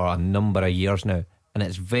positions for a number of years now, and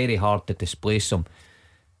it's very hard to displace them.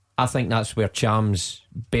 I think that's where Cham's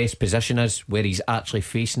best position is, where he's actually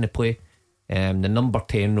facing the play. The number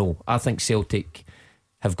 10 role, I think Celtic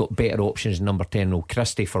have got better options in number 10 role.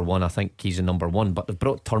 Christie, for one, I think he's a number 1, but they've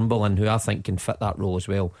brought Turnbull in, who I think can fit that role as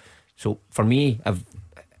well. So for me, if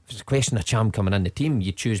it's a question of Cham coming in the team,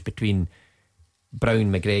 you choose between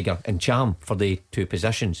Brown, McGregor and Cham for the 2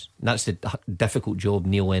 positions, and that's the difficult job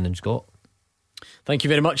Neil Lennon's got. Thank you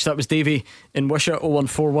very much. That was Davey in Wishaw.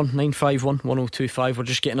 0141 951 1025. We're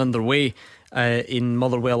just getting underway in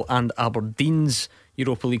Motherwell and Aberdeen's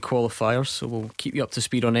Europa League qualifiers, so we'll keep you up to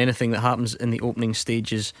speed on anything that happens in the opening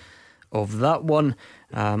stages of that one.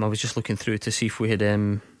 I was just looking through to see if we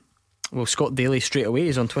had Scott Daly straight away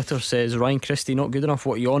is on Twitter, says Ryan Christie not good enough.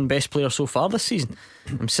 What are you on? Best player so far this season.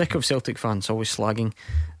 I'm sick of Celtic fans always slagging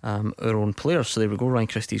our own players. So there we go. Ryan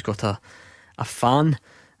Christie's got a fan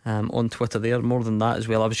on Twitter there. More than that as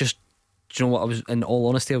well, I was just, do you know what, in all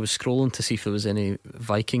honesty, I was scrolling to see if there was any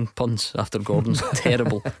Viking puns after Gordon's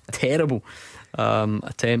terrible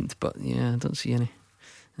attempt, but yeah, I don't see any.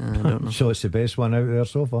 I don't know. So it's the best one out there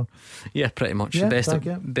so far. Yeah, pretty much. Yeah,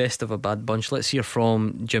 the best of a bad bunch. Let's hear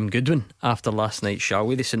from Jim Goodwin after last night, shall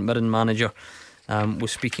we? The St Mirren manager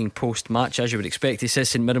was speaking post-match. As you would expect, he says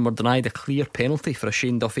St Mirren were denied a clear penalty for a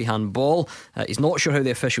Shane Duffy handball. He's not sure how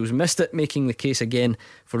the officials missed it, making the case again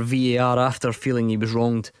for VAR after feeling he was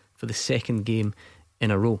wronged for the second game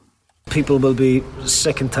in a row. People will be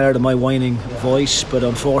sick and tired of my whining voice, but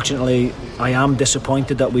unfortunately I am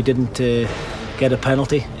disappointed that we didn't get a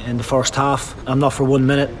penalty in the first half. I'm not for 1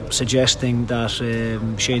 minute suggesting that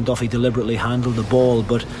Shane Duffy deliberately handled the ball,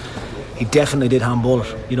 but he definitely did handball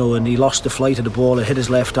it, and he lost the flight of the ball. It hit his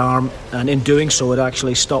left arm, and in doing so it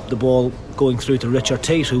actually stopped the ball going through to Richard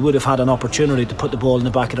Tate, who would have had an opportunity to put the ball in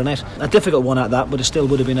the back of the net. A difficult one at that, but it still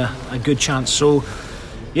would have been a good chance. So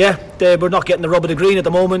yeah, we're not getting the rub of the green at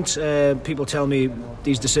the moment. People tell me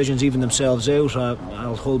these decisions even themselves out.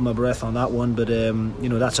 I'll hold my breath on that one, but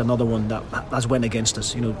that's another one that's went against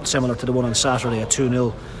us. Similar to the one on Saturday, a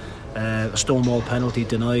 2-0 a Stonewall penalty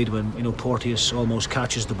denied when Porteous almost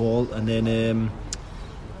catches the ball, and then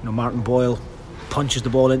Martin Boyle punches the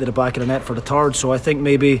ball into the back of the net for the third. So I think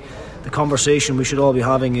maybe the conversation we should all be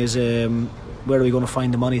having is where are we going to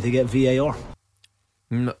find the money to get VAR?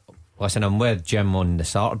 Listen, I'm with Jim on the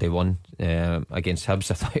Saturday one against Hibs.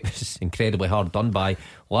 I thought it was incredibly hard done by.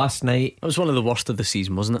 Last night, it was one of the worst of the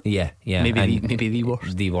season, wasn't it? Yeah. Maybe the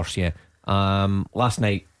worst. The worst, yeah. Last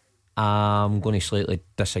night, I'm going to slightly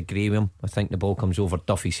disagree with him. I think the ball comes over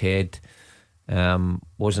Duffy's head.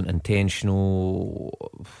 Wasn't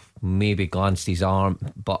intentional. maybe glanced his arm,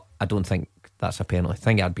 but I don't think that's a penalty. I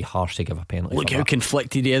think it'd be harsh to give a penalty. Look for how that.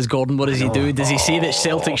 conflicted he is, Gordon. What does he do? Does he say that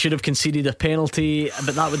Celtic should have conceded a penalty,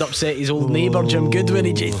 but that would upset his old neighbour Jim Goodwin?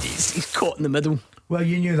 He's caught in the middle. Well,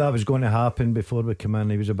 you knew that was going to happen before we came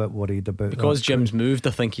in. He was a bit worried about because that. Jim's moved,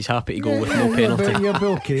 I think he's happy to go with no penalty. You'll be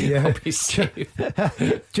okay, yeah. He'll be safe.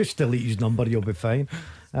 Just delete his number, you'll be fine.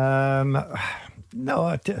 No,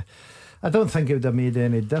 I don't think it would have made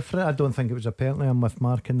any difference. I don't think it was a penalty. I'm with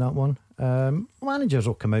Mark in that one. Managers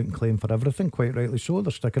will come out and claim for everything, quite rightly so.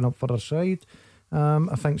 They're sticking up for their side.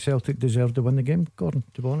 I think Celtic deserved to win the game, Gordon,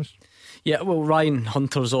 to be honest. Yeah, well, Ryan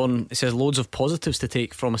Hunter's on. He says loads of positives to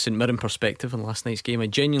take from a St Mirren perspective in last night's game. I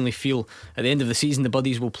genuinely feel at the end of the season the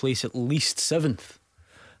Buddies will place at least 7th.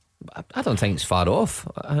 I don't think it's far off.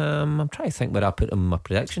 I'm trying to think where I put him in my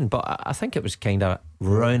prediction, but I think it was kind of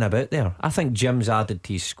round about there. I think Jim's added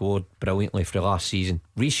to his squad brilliantly for last season.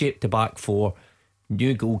 Reshaped the back four,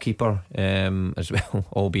 new goalkeeper as well,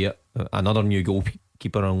 albeit another new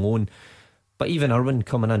goalkeeper on loan. But even Irwin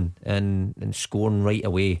coming in and scoring right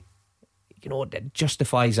away, you know, it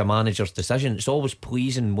justifies a manager's decision. It's always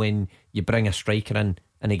pleasing when you bring a striker in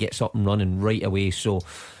and he gets up and running right away. So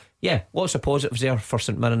yeah, lots of positives there for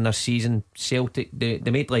St Mirren this season. Celtic, they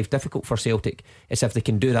made life difficult for Celtic. It's if they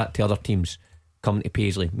can do that to other teams coming to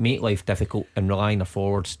Paisley, make life difficult and rely on their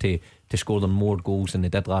forwards to score them more goals than they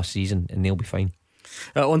did last season, and they'll be fine.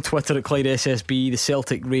 On Twitter at Clyde SSB, the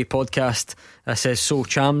Celtic Ray podcast says, so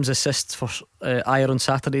Cham's assists for Ayer on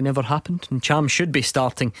Saturday never happened, and Cham should be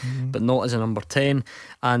starting but not as a number 10.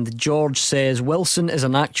 And George says Wilson is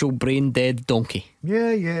an actual brain dead donkey.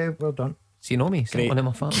 Yeah, well done. Does he know me? Is that one of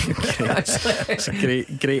my fans? It's a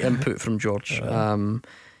great input from George. Is that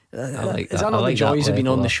not the joys of being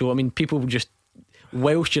on the show? I mean, people will just,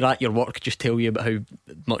 whilst you're at your work, just tell you about how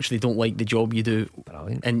much they don't like the job you do.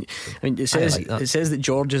 Brilliant. And I mean, it says that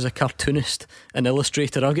George is a cartoonist and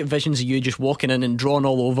illustrator. I've got visions of you just walking in and drawing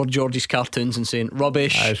all over George's cartoons and saying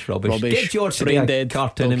rubbish. That's rubbish. Get George to be a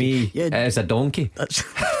cartoon of me as a donkey. That's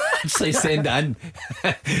actually send it in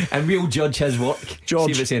and we'll judge his work. George,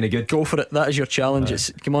 see if it's any good. Go for it. That is your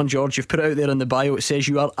challenge. Come on, George, you've put it out there in the bio. It says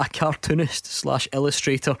you are a cartoonist /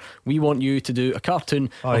 illustrator. We want you to do a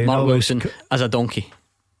cartoon of Mark Wilson as a donkey.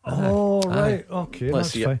 Right, okay,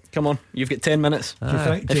 let's that's fine. Come on, you've got 10 minutes.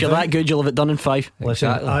 If you're that good, you'll have it done in 5. Listen,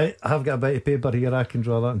 I have got a bit of paper here. I can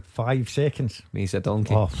draw that in 5 seconds. Me's a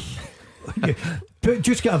donkey.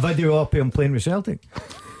 Just get a video up here and playing with Celtic.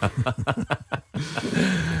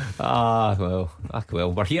 Well,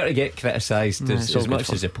 we're here to get criticised as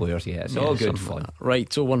much as the players. Yeah, it's all good fun. Right,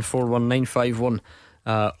 0141951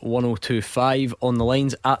 1025 on the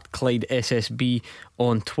lines at Clyde SSB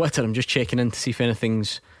on Twitter. I'm just checking in to see if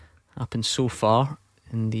anything's happened so far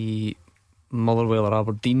in the Motherwell or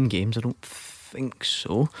Aberdeen games. I don't think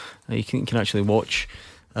so. You can actually watch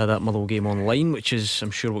that Motherwell game online, which is, I'm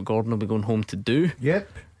sure, what Gordon will be going home to do. Yep.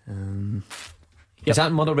 Is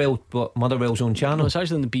that Motherwell's own channel? No, it's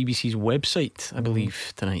actually on the BBC's website, I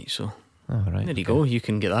believe, tonight. So right, there you go. You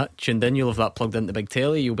can get that tuned in. You'll have that plugged into the big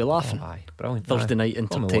telly. You'll be laughing. Brilliant. Thursday night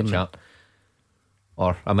entertainment.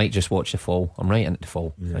 Or I might just watch the Fall. I'm right into the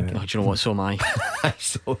Fall. Do you know what? So am I.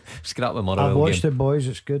 So scrap the Motherwell. I've watched it, boys.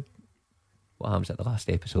 It's good. What happens at the last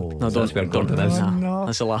episode? No, That's where Gordon is. No.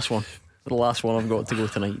 That's the last one. The last one I've got to go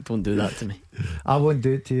tonight. Don't do that to me. I won't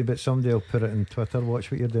do it to you, but somebody will put it on Twitter.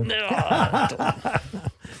 Watch what you're doing.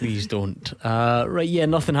 Please don't. Right, yeah,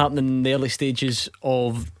 nothing happening in the early stages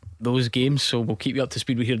of those games, so we'll keep you up to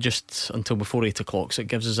speed. We're here just until before 8 o'clock, so it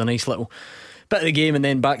gives us a nice little bit of the game, and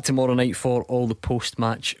then back tomorrow night for all the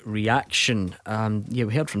post-match reaction.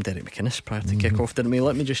 We heard from Derek McInnes prior to kick-off, didn't we?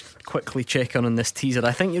 Let me just quickly check on this teaser.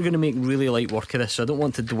 I think you're going to make really light work of this, so I don't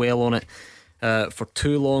want to dwell on it for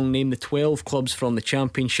too long. Name the 12 clubs from the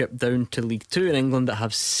Championship down to League 2 in England that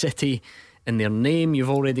have City in their name.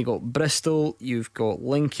 You've already got Bristol, you've got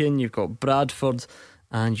Lincoln, you've got Bradford,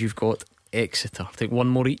 and you've got Exeter. Take one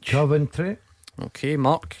more each. Coventry. Okay,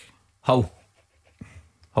 Mark. Hull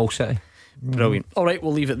City. Brilliant. Alright,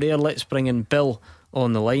 we'll leave it there. Let's bring in Bill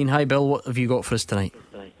on the line. Hi Bill, what have you got for us tonight?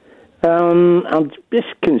 I'm just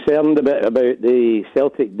concerned a bit about the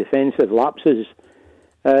Celtic defensive lapses.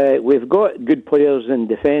 We've got good players in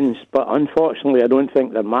defence, but unfortunately I don't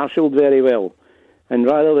think they're marshalled very well. And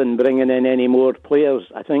rather than bringing in any more players,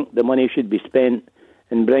 I think the money should be spent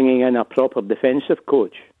in bringing in a proper defensive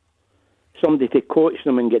coach, somebody to coach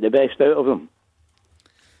them and get the best out of them.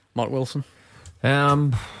 Mark Wilson. I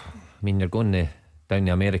mean, you're going down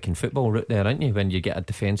the American football route there, aren't you? When you get a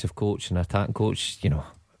defensive coach and an attacking coach, you know.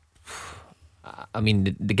 I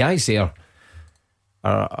mean, the guys there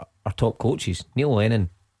are top coaches. Neil Lennon,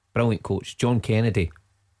 brilliant coach. John Kennedy,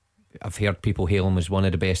 I've heard people hail him as one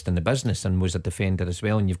of the best in the business, and was a defender as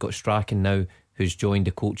well. And you've got Strachan now, who's joined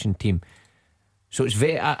the coaching team. So it's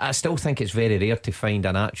I still think it's very rare to find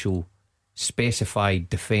an actual specified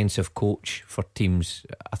defensive coach for teams.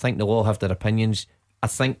 I think they'll all have their opinions. I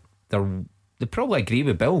think they probably agree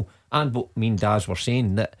with Bill and what me and Daz were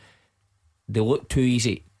saying, that they look too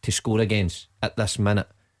easy to score against at this minute.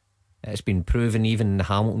 It's been proven even in the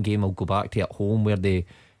Hamilton game, I'll go back to at home, where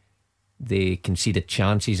they conceded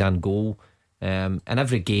chances and goal. And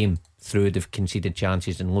every game through, they've conceded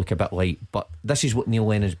chances and look a bit light. But this is what Neil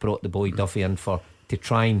Lennon's brought the boy Duffy in for, to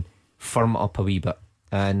try and firm it up a wee bit.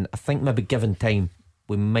 And I think maybe given time,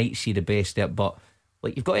 we might see the best of it. But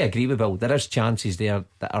like, you've got to agree with Bill, there is chances there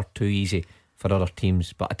that are too easy for other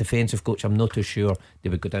teams. But a defensive coach, I'm not too sure they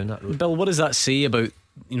would go down that road. Bill, what does that say about,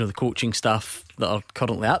 you know, the coaching staff that are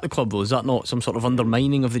currently at the club though? Is that not some sort of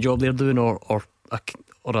undermining of the job they're doing, or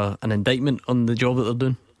an indictment on the job that they're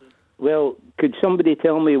doing? Well, could somebody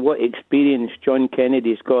tell me what experience John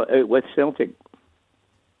Kennedy's got out with Celtic?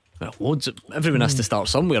 Well, loads. Everyone has to start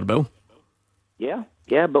somewhere, Bill. Yeah,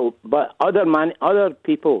 but other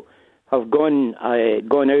people have gone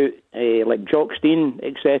out, like Jock Stein,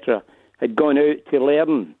 etc., had gone out to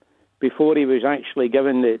learn before he was actually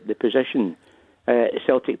given the position at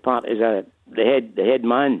Celtic Park as the head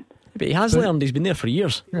man. But he has learned. He's been there for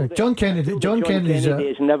years. Yeah, John Kennedy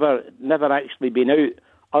has never actually been out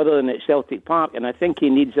other than at Celtic Park, and I think he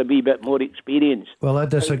needs a wee bit more experience. Well, I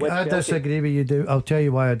disagree with you. I'll tell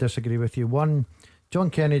you why I disagree with you. One, John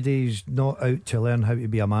Kennedy's not out to learn how to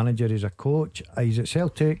be a manager. He's a coach. He's at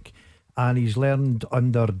Celtic, and he's learned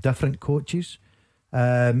under different coaches.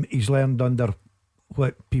 He's learned under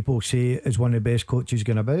what people say is one of the best coaches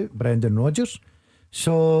going about, Brendan Rodgers.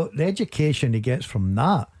 So the education he gets from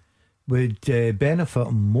that would benefit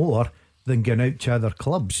him more than going out to other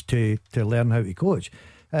clubs to learn how to coach.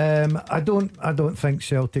 I don't think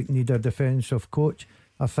Celtic need a defensive coach.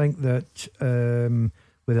 I think that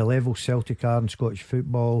with the level Celtic are in Scottish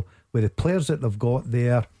football, with the players that they've got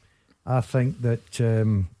there, I think that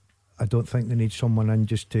I don't think they need someone in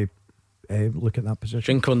just to look at that position.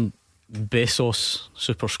 Drink on Bezos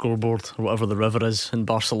Super Scoreboard, or whatever the river is in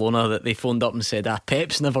Barcelona, that they phoned up and said,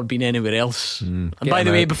 Pep's never been anywhere else. And by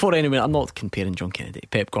the way, before anyone, I'm not comparing John Kennedy to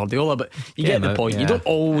Pep Guardiola, but you get the point. You don't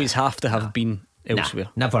always have to have been elsewhere.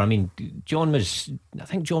 Never. I mean, I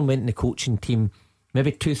think John went in the coaching team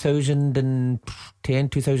maybe 2010,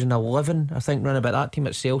 2011, I think, ran about that team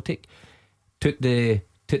at Celtic. Took the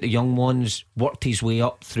young ones, worked his way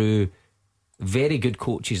up through very good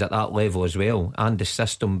coaches at that level as well, and the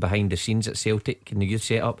system behind the scenes at Celtic and the youth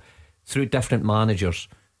set up through different managers,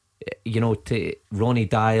 you know, to Ronnie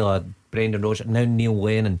Dyler, Brendan Rodgers, now Neil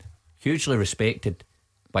Lennon, hugely respected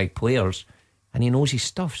by players, and he knows his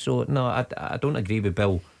stuff. So no, I don't agree with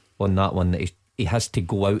Bill on that one, that he has to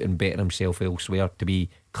go out and better himself elsewhere to be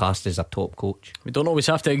classed as a top coach. We don't always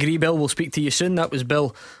have to agree, Bill. We'll speak to you soon. That was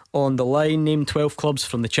Bill on the line. Name 12 clubs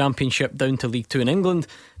from the Championship down to League 2 in England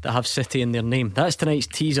that have City in their name. That's tonight's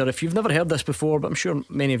teaser. If you've never heard this before, but I'm sure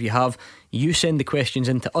many of you have, you send the questions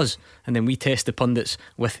in to us, and then we test the pundits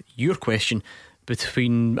with your question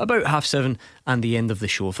between about 7:30 and the end of the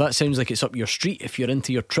show. If that sounds like it's up your street, if you're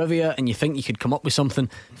into your trivia and you think you could come up with something,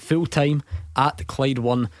 full time at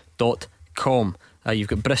Clyde1.com. You've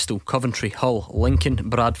got Bristol, Coventry, Hull, Lincoln,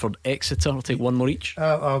 Bradford, Exeter. I'll take one more each.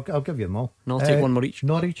 I'll give you them all. No, I'll take one more each.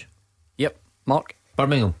 Norwich. Yep. Mark?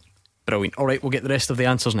 Birmingham. Brilliant. Alright, we'll get the rest of the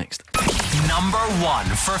answers next. Number one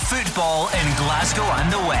for football in Glasgow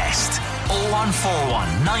and the West.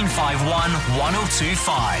 0141 951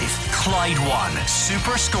 1025. Clyde One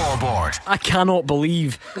Super Scoreboard. I cannot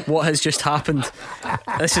believe what has just happened.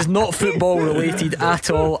 This is not football related at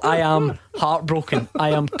all. I am heartbroken.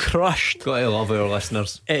 I am crushed. Gotta love our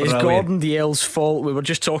listeners. It is Gordon Dalziel's fault. We were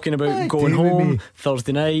just talking about going home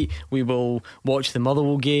Thursday night. We will watch the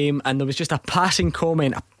Motherwell game, and there was just a passing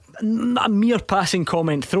comment, a mere passing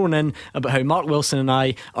comment thrown in about how Mark Wilson and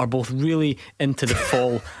I are both really into The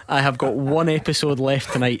Fall. I have got one episode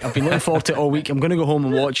left tonight. I've been looking forward to it all week. I'm going to go home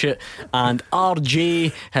and watch it. And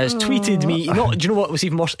RJ has tweeted me. Do you know what was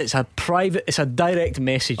even worse? It's a direct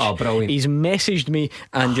message. Oh, brilliant. He's messaged me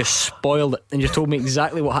and just spoiled it and just told me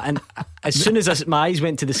exactly what happened. And as soon as my eyes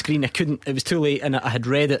went to the screen, it was too late, and I had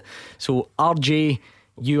read it. So RJ,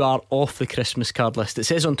 you are off the Christmas card list. It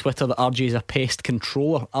says on Twitter that RJ is a pest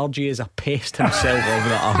controller. RJ is a pest himself over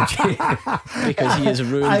that RJ because he has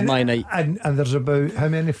ruined my night. And there's about how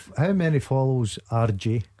many follows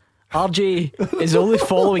RJ? RJ is only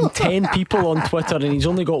following 10 people on Twitter, and he's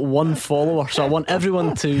only got one follower. So I want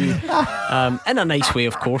everyone to, in a nice way,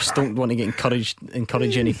 of course, don't want to encourage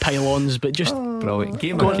any pylons, but just Brilliant.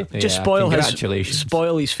 Game Go of- on, just yeah,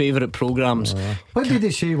 spoil his favourite programmes. What did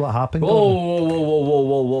he say? What happened?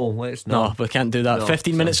 Whoa. Let's No, not. we can't do that. No,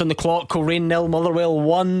 15 minutes on the clock. Coleraine 0, Motherwell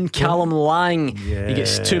 1. Callum Lang, he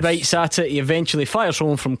gets 2 bites at it. He eventually fires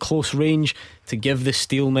home from close range to give the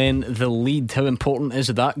Steelmen the lead. How important is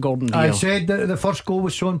that, Gordon? I said that the first goal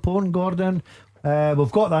was so important, Gordon.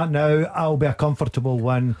 We've got that now. It'll be a comfortable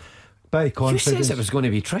win. Bit of You confidence. said it was going to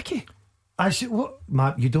be tricky. I said, what,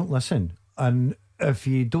 Matt? You don't listen, and if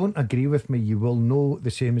you don't agree with me, you will know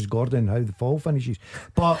the same as Gordon how the fall finishes.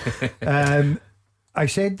 But I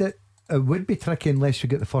said that it would be tricky unless we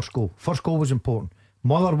get the first goal. First goal was important.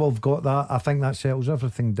 Motherwell have got that. I think that settles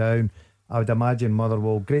everything down. I would imagine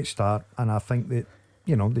Motherwell, great start, and I think that,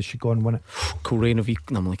 you know, they should go and win it. Coleraine, have you?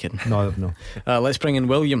 No, I'm only kidding. No, they've no. Let's bring in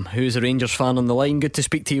William, who's a Rangers fan on the line. Good to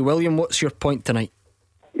speak to you, William. What's your point tonight?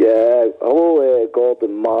 Yeah, hello,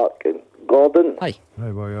 Gordon, Mark, and Gordon. Hi.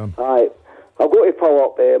 Hi, William. Hi. I've got to pull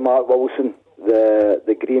up Mark Wilson,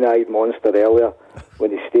 the green-eyed monster earlier,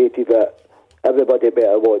 when he stated that everybody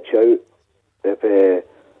better watch out if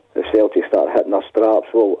Celtic start hitting their straps.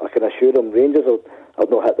 Well, I can assure him Rangers have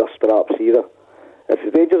not hit their straps either.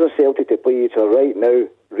 If Rangers and Celtic to play each other right now,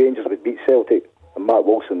 Rangers would beat Celtic, and Mark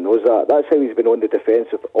Wilson knows that. That's how he's been on the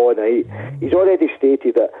defensive all night. He's already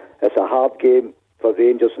stated that it's a hard game for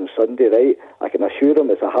Rangers on Sunday, right? I can assure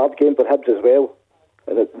him it's a hard game for Hibs as well.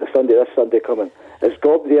 And this Sunday coming. As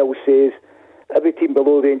Gordon Dale says, every team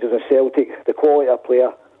below Rangers and Celtic, the quality of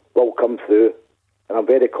player will come through. And I'm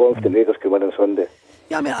very confident Rangers can win on Sunday.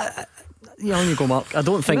 Yeah, I mean, on you go, Mark. I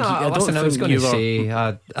don't think. No, I listen, I was going to say,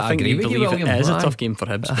 I think agree you with you, believe William. it is a Aye. tough game for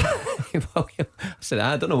Hibs. William, I said,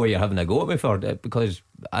 I don't know why you're having a go at me for it, because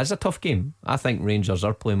it's a tough game. I think Rangers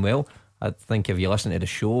are playing well. I think if you listen to the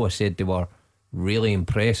show, I said they were really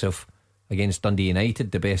impressive against Dundee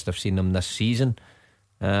United, the best I've seen them this season.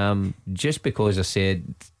 Just because I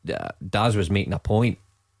said Daz was making a point,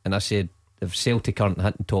 and I said if Celtic aren't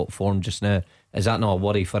hitting top form just now, is that not a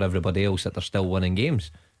worry for everybody else that they're still winning games?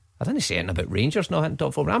 I didn't say anything about Rangers not hitting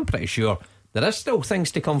top form. I'm pretty sure there is still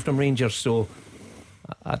things to come from Rangers, so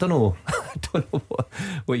I don't know. I don't know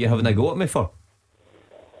what you're having a go at me for.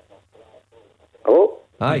 Hello?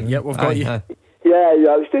 Aye, yep, we've got you. Yeah,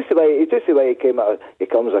 it's just the way he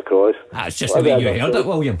comes across. It's just the way you heard it,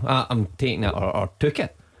 William. I'm taking it or took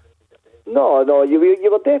it. No, you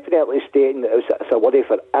were definitely stating that it's a worry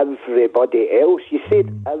for everybody else. You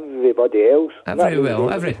said everybody else.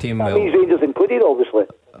 Every team that will. means Rangers included, obviously.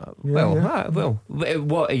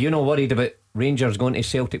 What are you not worried about Rangers going to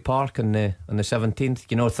Celtic Park on the 17th?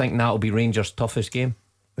 You know, thinking that'll be Rangers' toughest game?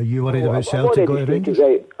 Are you worried about Celtic going to Rangers?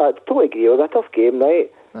 Right, I totally agree. It was a tough game,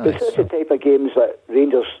 right? But it's the type of games that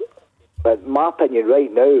Rangers, in my opinion, right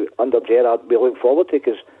now under Gerrard, we look forward to,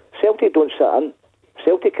 because Celtic don't sit in.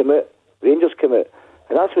 Celtic come out, Rangers come out,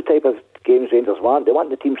 and that's the type of games Rangers want. They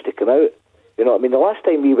want the teams to come out. You know what I mean? The last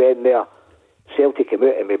time we went there, Celtic came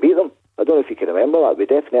out and we beat them. I don't know if you can remember that. We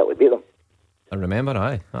definitely beat them. I remember,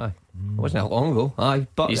 aye. It wasn't that long ago, aye.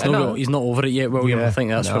 But He's not over it yet, William. I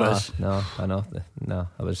think that's what it is. No, I know. No,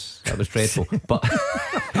 I was dreadful. but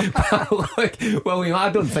look, William, I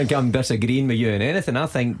don't think I'm disagreeing with you on anything. I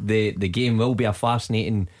think the game will be a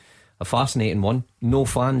fascinating one. No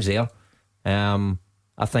fans there.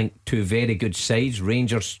 I think two very good sides.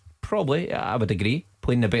 Rangers probably, I would agree,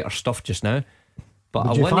 playing the better stuff just now. But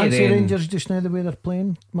would you fancy Rangers just now the way they're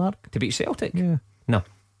playing, Mark? To beat Celtic? Yeah. No.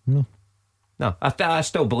 No, I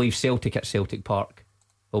still believe Celtic at Celtic Park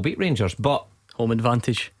will beat Rangers, but home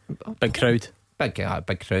advantage, big crowd. Big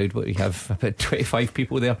crowd. What we have about 25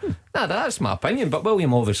 people there. That's my opinion. But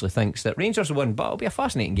William obviously thinks that Rangers will win. But it'll be a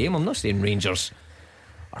fascinating game. I'm not saying Rangers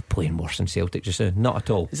are playing worse than Celtic just now. Not at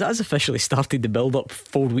all. Is that has officially started the build up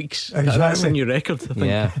 4 weeks? Exactly. That's in your record, I think.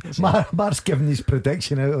 Yeah. Mark's given his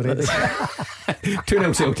prediction out already.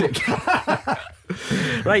 2-0 Celtic.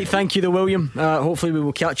 Right, thank you, William. Hopefully we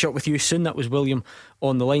will catch up with you soon. That was William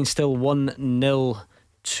on the line. Still 1-0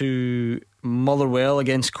 to Motherwell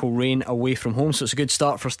against Coleraine away from home, so it's a good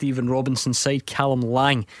start for Stephen Robinson's side. Callum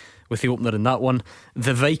Lang with the opener in that one.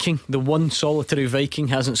 The Viking, the one solitary Viking,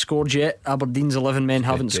 hasn't scored yet. Aberdeen's 11 men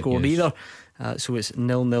haven't scored either, so it's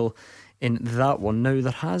 0-0 in that one. Now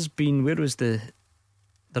there has been,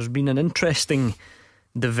 there's been an interesting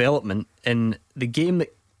development in the game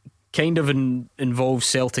that kind of involves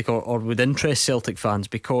Celtic or would interest Celtic fans,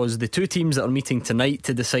 because the two teams that are meeting tonight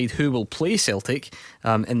to decide who will play Celtic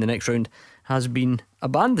in the next round has been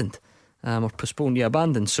abandoned or postponed,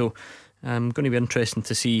 abandoned. So going to be interesting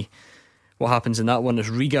to see what happens in that one is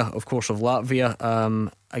Riga, of course, of Latvia,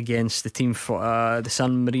 against the team for the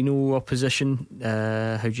San Marino opposition.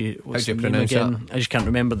 How do you pronounce again? I just can't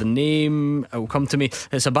remember the name. It will come to me.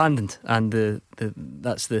 It's abandoned, and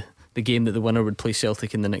that's the game that the winner would play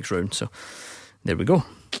Celtic in the next round. So there we go.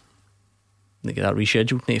 They get that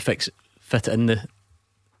rescheduled. Need to fit it in the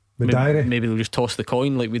diary. Maybe they'll just toss the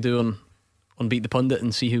coin like we do on Beat the Pundit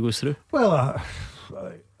and see who goes through. Well,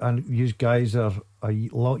 and you guys are a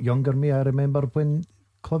lot younger than me. I remember when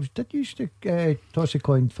clubs did used to toss a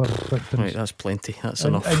coin for victims. Right, that's plenty. That's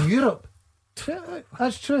enough. In Europe,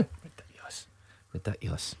 that's true.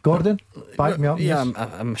 Ridiculous. Gordon, back me up. Yeah,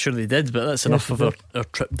 I'm sure they did, but that's enough of our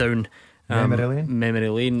trip down memory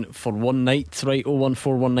lane for one night. Right,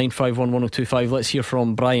 01419511025. Let's hear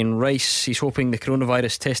from Brian Rice. He's hoping the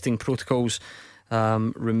coronavirus testing protocols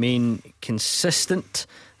remain consistent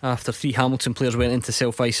after 3 Hamilton players went into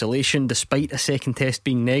self-isolation despite a second test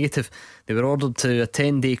being negative. They were ordered to a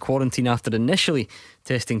 10-day quarantine after initially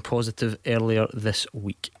testing positive earlier this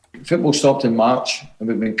week. Football stopped in March and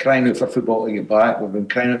we've been crying out for football to get back. We've been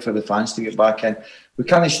crying out for the fans to get back in. We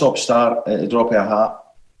can't start at the drop of a hat.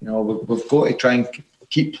 You know, we've got to try and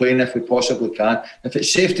keep playing if we possibly can. If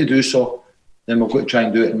it's safe to do so, then we've got to try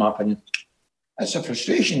and do it, in my opinion. It's a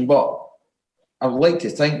frustration, but I would like to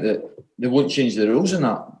think that they won't change the rules in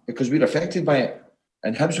that, because we're affected by it,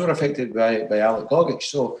 and Hibs were affected by Alec Gogic.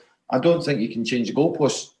 So I don't think you can change the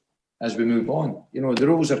goalposts as we move on. You know, the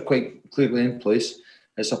rules are quite clearly in place.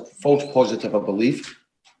 It's a false positive, I believe.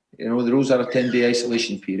 You know, the rules are a 10-day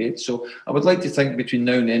isolation period. So I would like to think between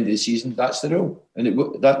now and the end of the season, that's the rule, and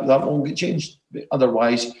that won't get changed. But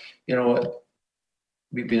otherwise, you know,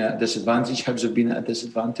 we've been at a disadvantage. Hibs have been at a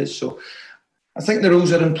disadvantage. So I think the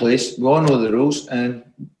rules are in place. We all know the rules, and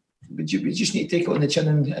we just need to take it on the chin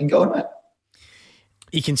and get on with it.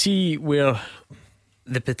 You can see where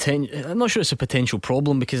the potential, I'm not sure it's a potential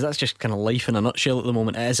problem, because that's just kind of life in a nutshell at the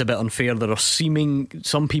moment. It is a bit unfair. There are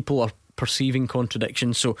some people are perceiving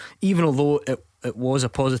contradictions. So even although it was a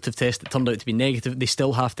positive test that turned out to be negative, they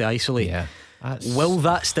still have to isolate. Yeah, will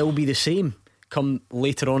that still be the same come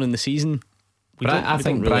later on in the season? I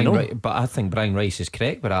think Brian Rice is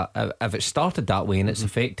correct. But if it started that way and it's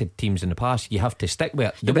affected teams in the past, you have to stick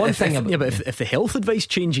with it. If the health advice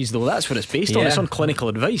changes, though, that's what it's based on. It's on clinical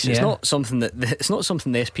advice. It's not something the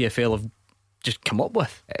SPFL have just come up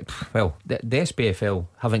with. Well, the SPFL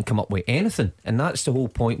haven't come up with anything, and that's the whole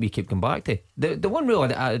point we keep coming back to. The one rule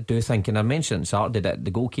I do think, and I mentioned it on Saturday, that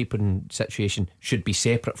the goalkeeping situation should be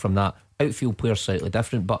separate from that. Outfield players slightly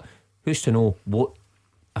different, but who's to know what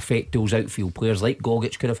effect those outfield players like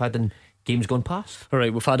Gogic could have had in games gone past.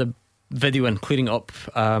 Alright, we've had a video in clearing it up.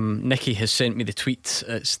 Nicky has sent me the tweet.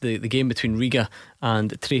 It's the game between Riga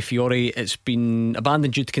and Tre Fiori. It's been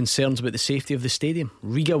abandoned due to concerns about the safety of the stadium.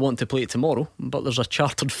 Riga want to play it tomorrow, but there's a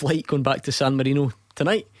chartered flight going back to San Marino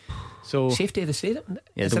tonight. So safety of the stadium?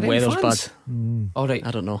 Yeah, the weather's bad. Alright, I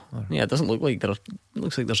don't know. Yeah, it doesn't look like it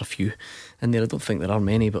looks like there's a few in there. I don't think there are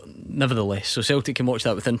many, but nevertheless, so Celtic can watch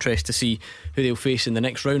that with interest to see who they'll face in the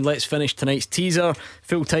next round. Let's finish tonight's teaser.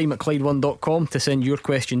 Full time at Clyde1.com to send your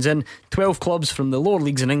questions in. 12 clubs from the lower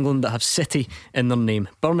leagues in England that have City in their name: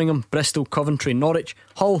 Birmingham, Bristol, Coventry, Norwich,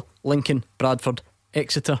 Hull, Lincoln, Bradford,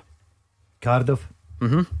 Exeter, Cardiff,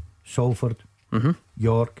 Salford,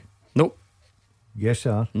 York. Nope. Yes,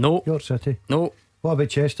 sir. No. York City. No. What about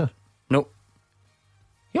Chester? No.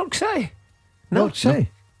 York City. York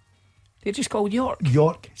City. They're just called York.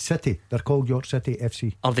 York City. They're called York City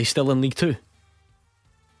FC. Are they still in League 2?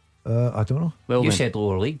 I don't know. Well, you said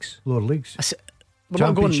lower leagues. Lower leagues. We're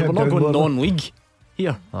not going non-league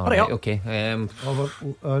here. Right, okay.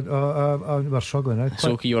 We're struggling now.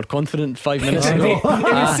 So you were confident 5 minutes ago.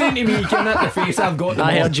 You're saying to me, giving at the face, I've got them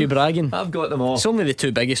all. I heard you bragging. I've got them all. It's only the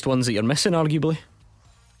two biggest ones that you're missing, arguably.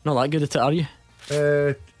 Not that good at it, are you?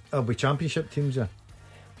 I'll be championship teams, yeah.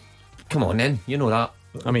 Come on then, you know that.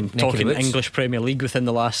 I mean, talking English Premier League within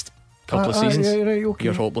the last couple of seasons. Yeah, right, okay.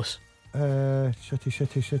 You're hopeless.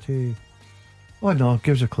 City. Oh no,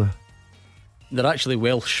 give us a clue. They're actually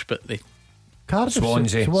Welsh, but they Cardiff,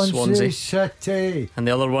 Swansea City. And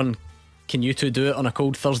the other one, can you two do it on a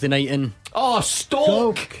cold Thursday night in? Oh,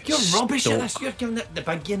 Stoke. You're rubbish at this. You're giving it the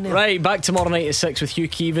big game there. Right, back tomorrow night at 6 with Hugh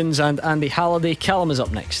Keevins and Andy Halliday. Callum is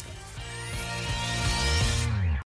up next.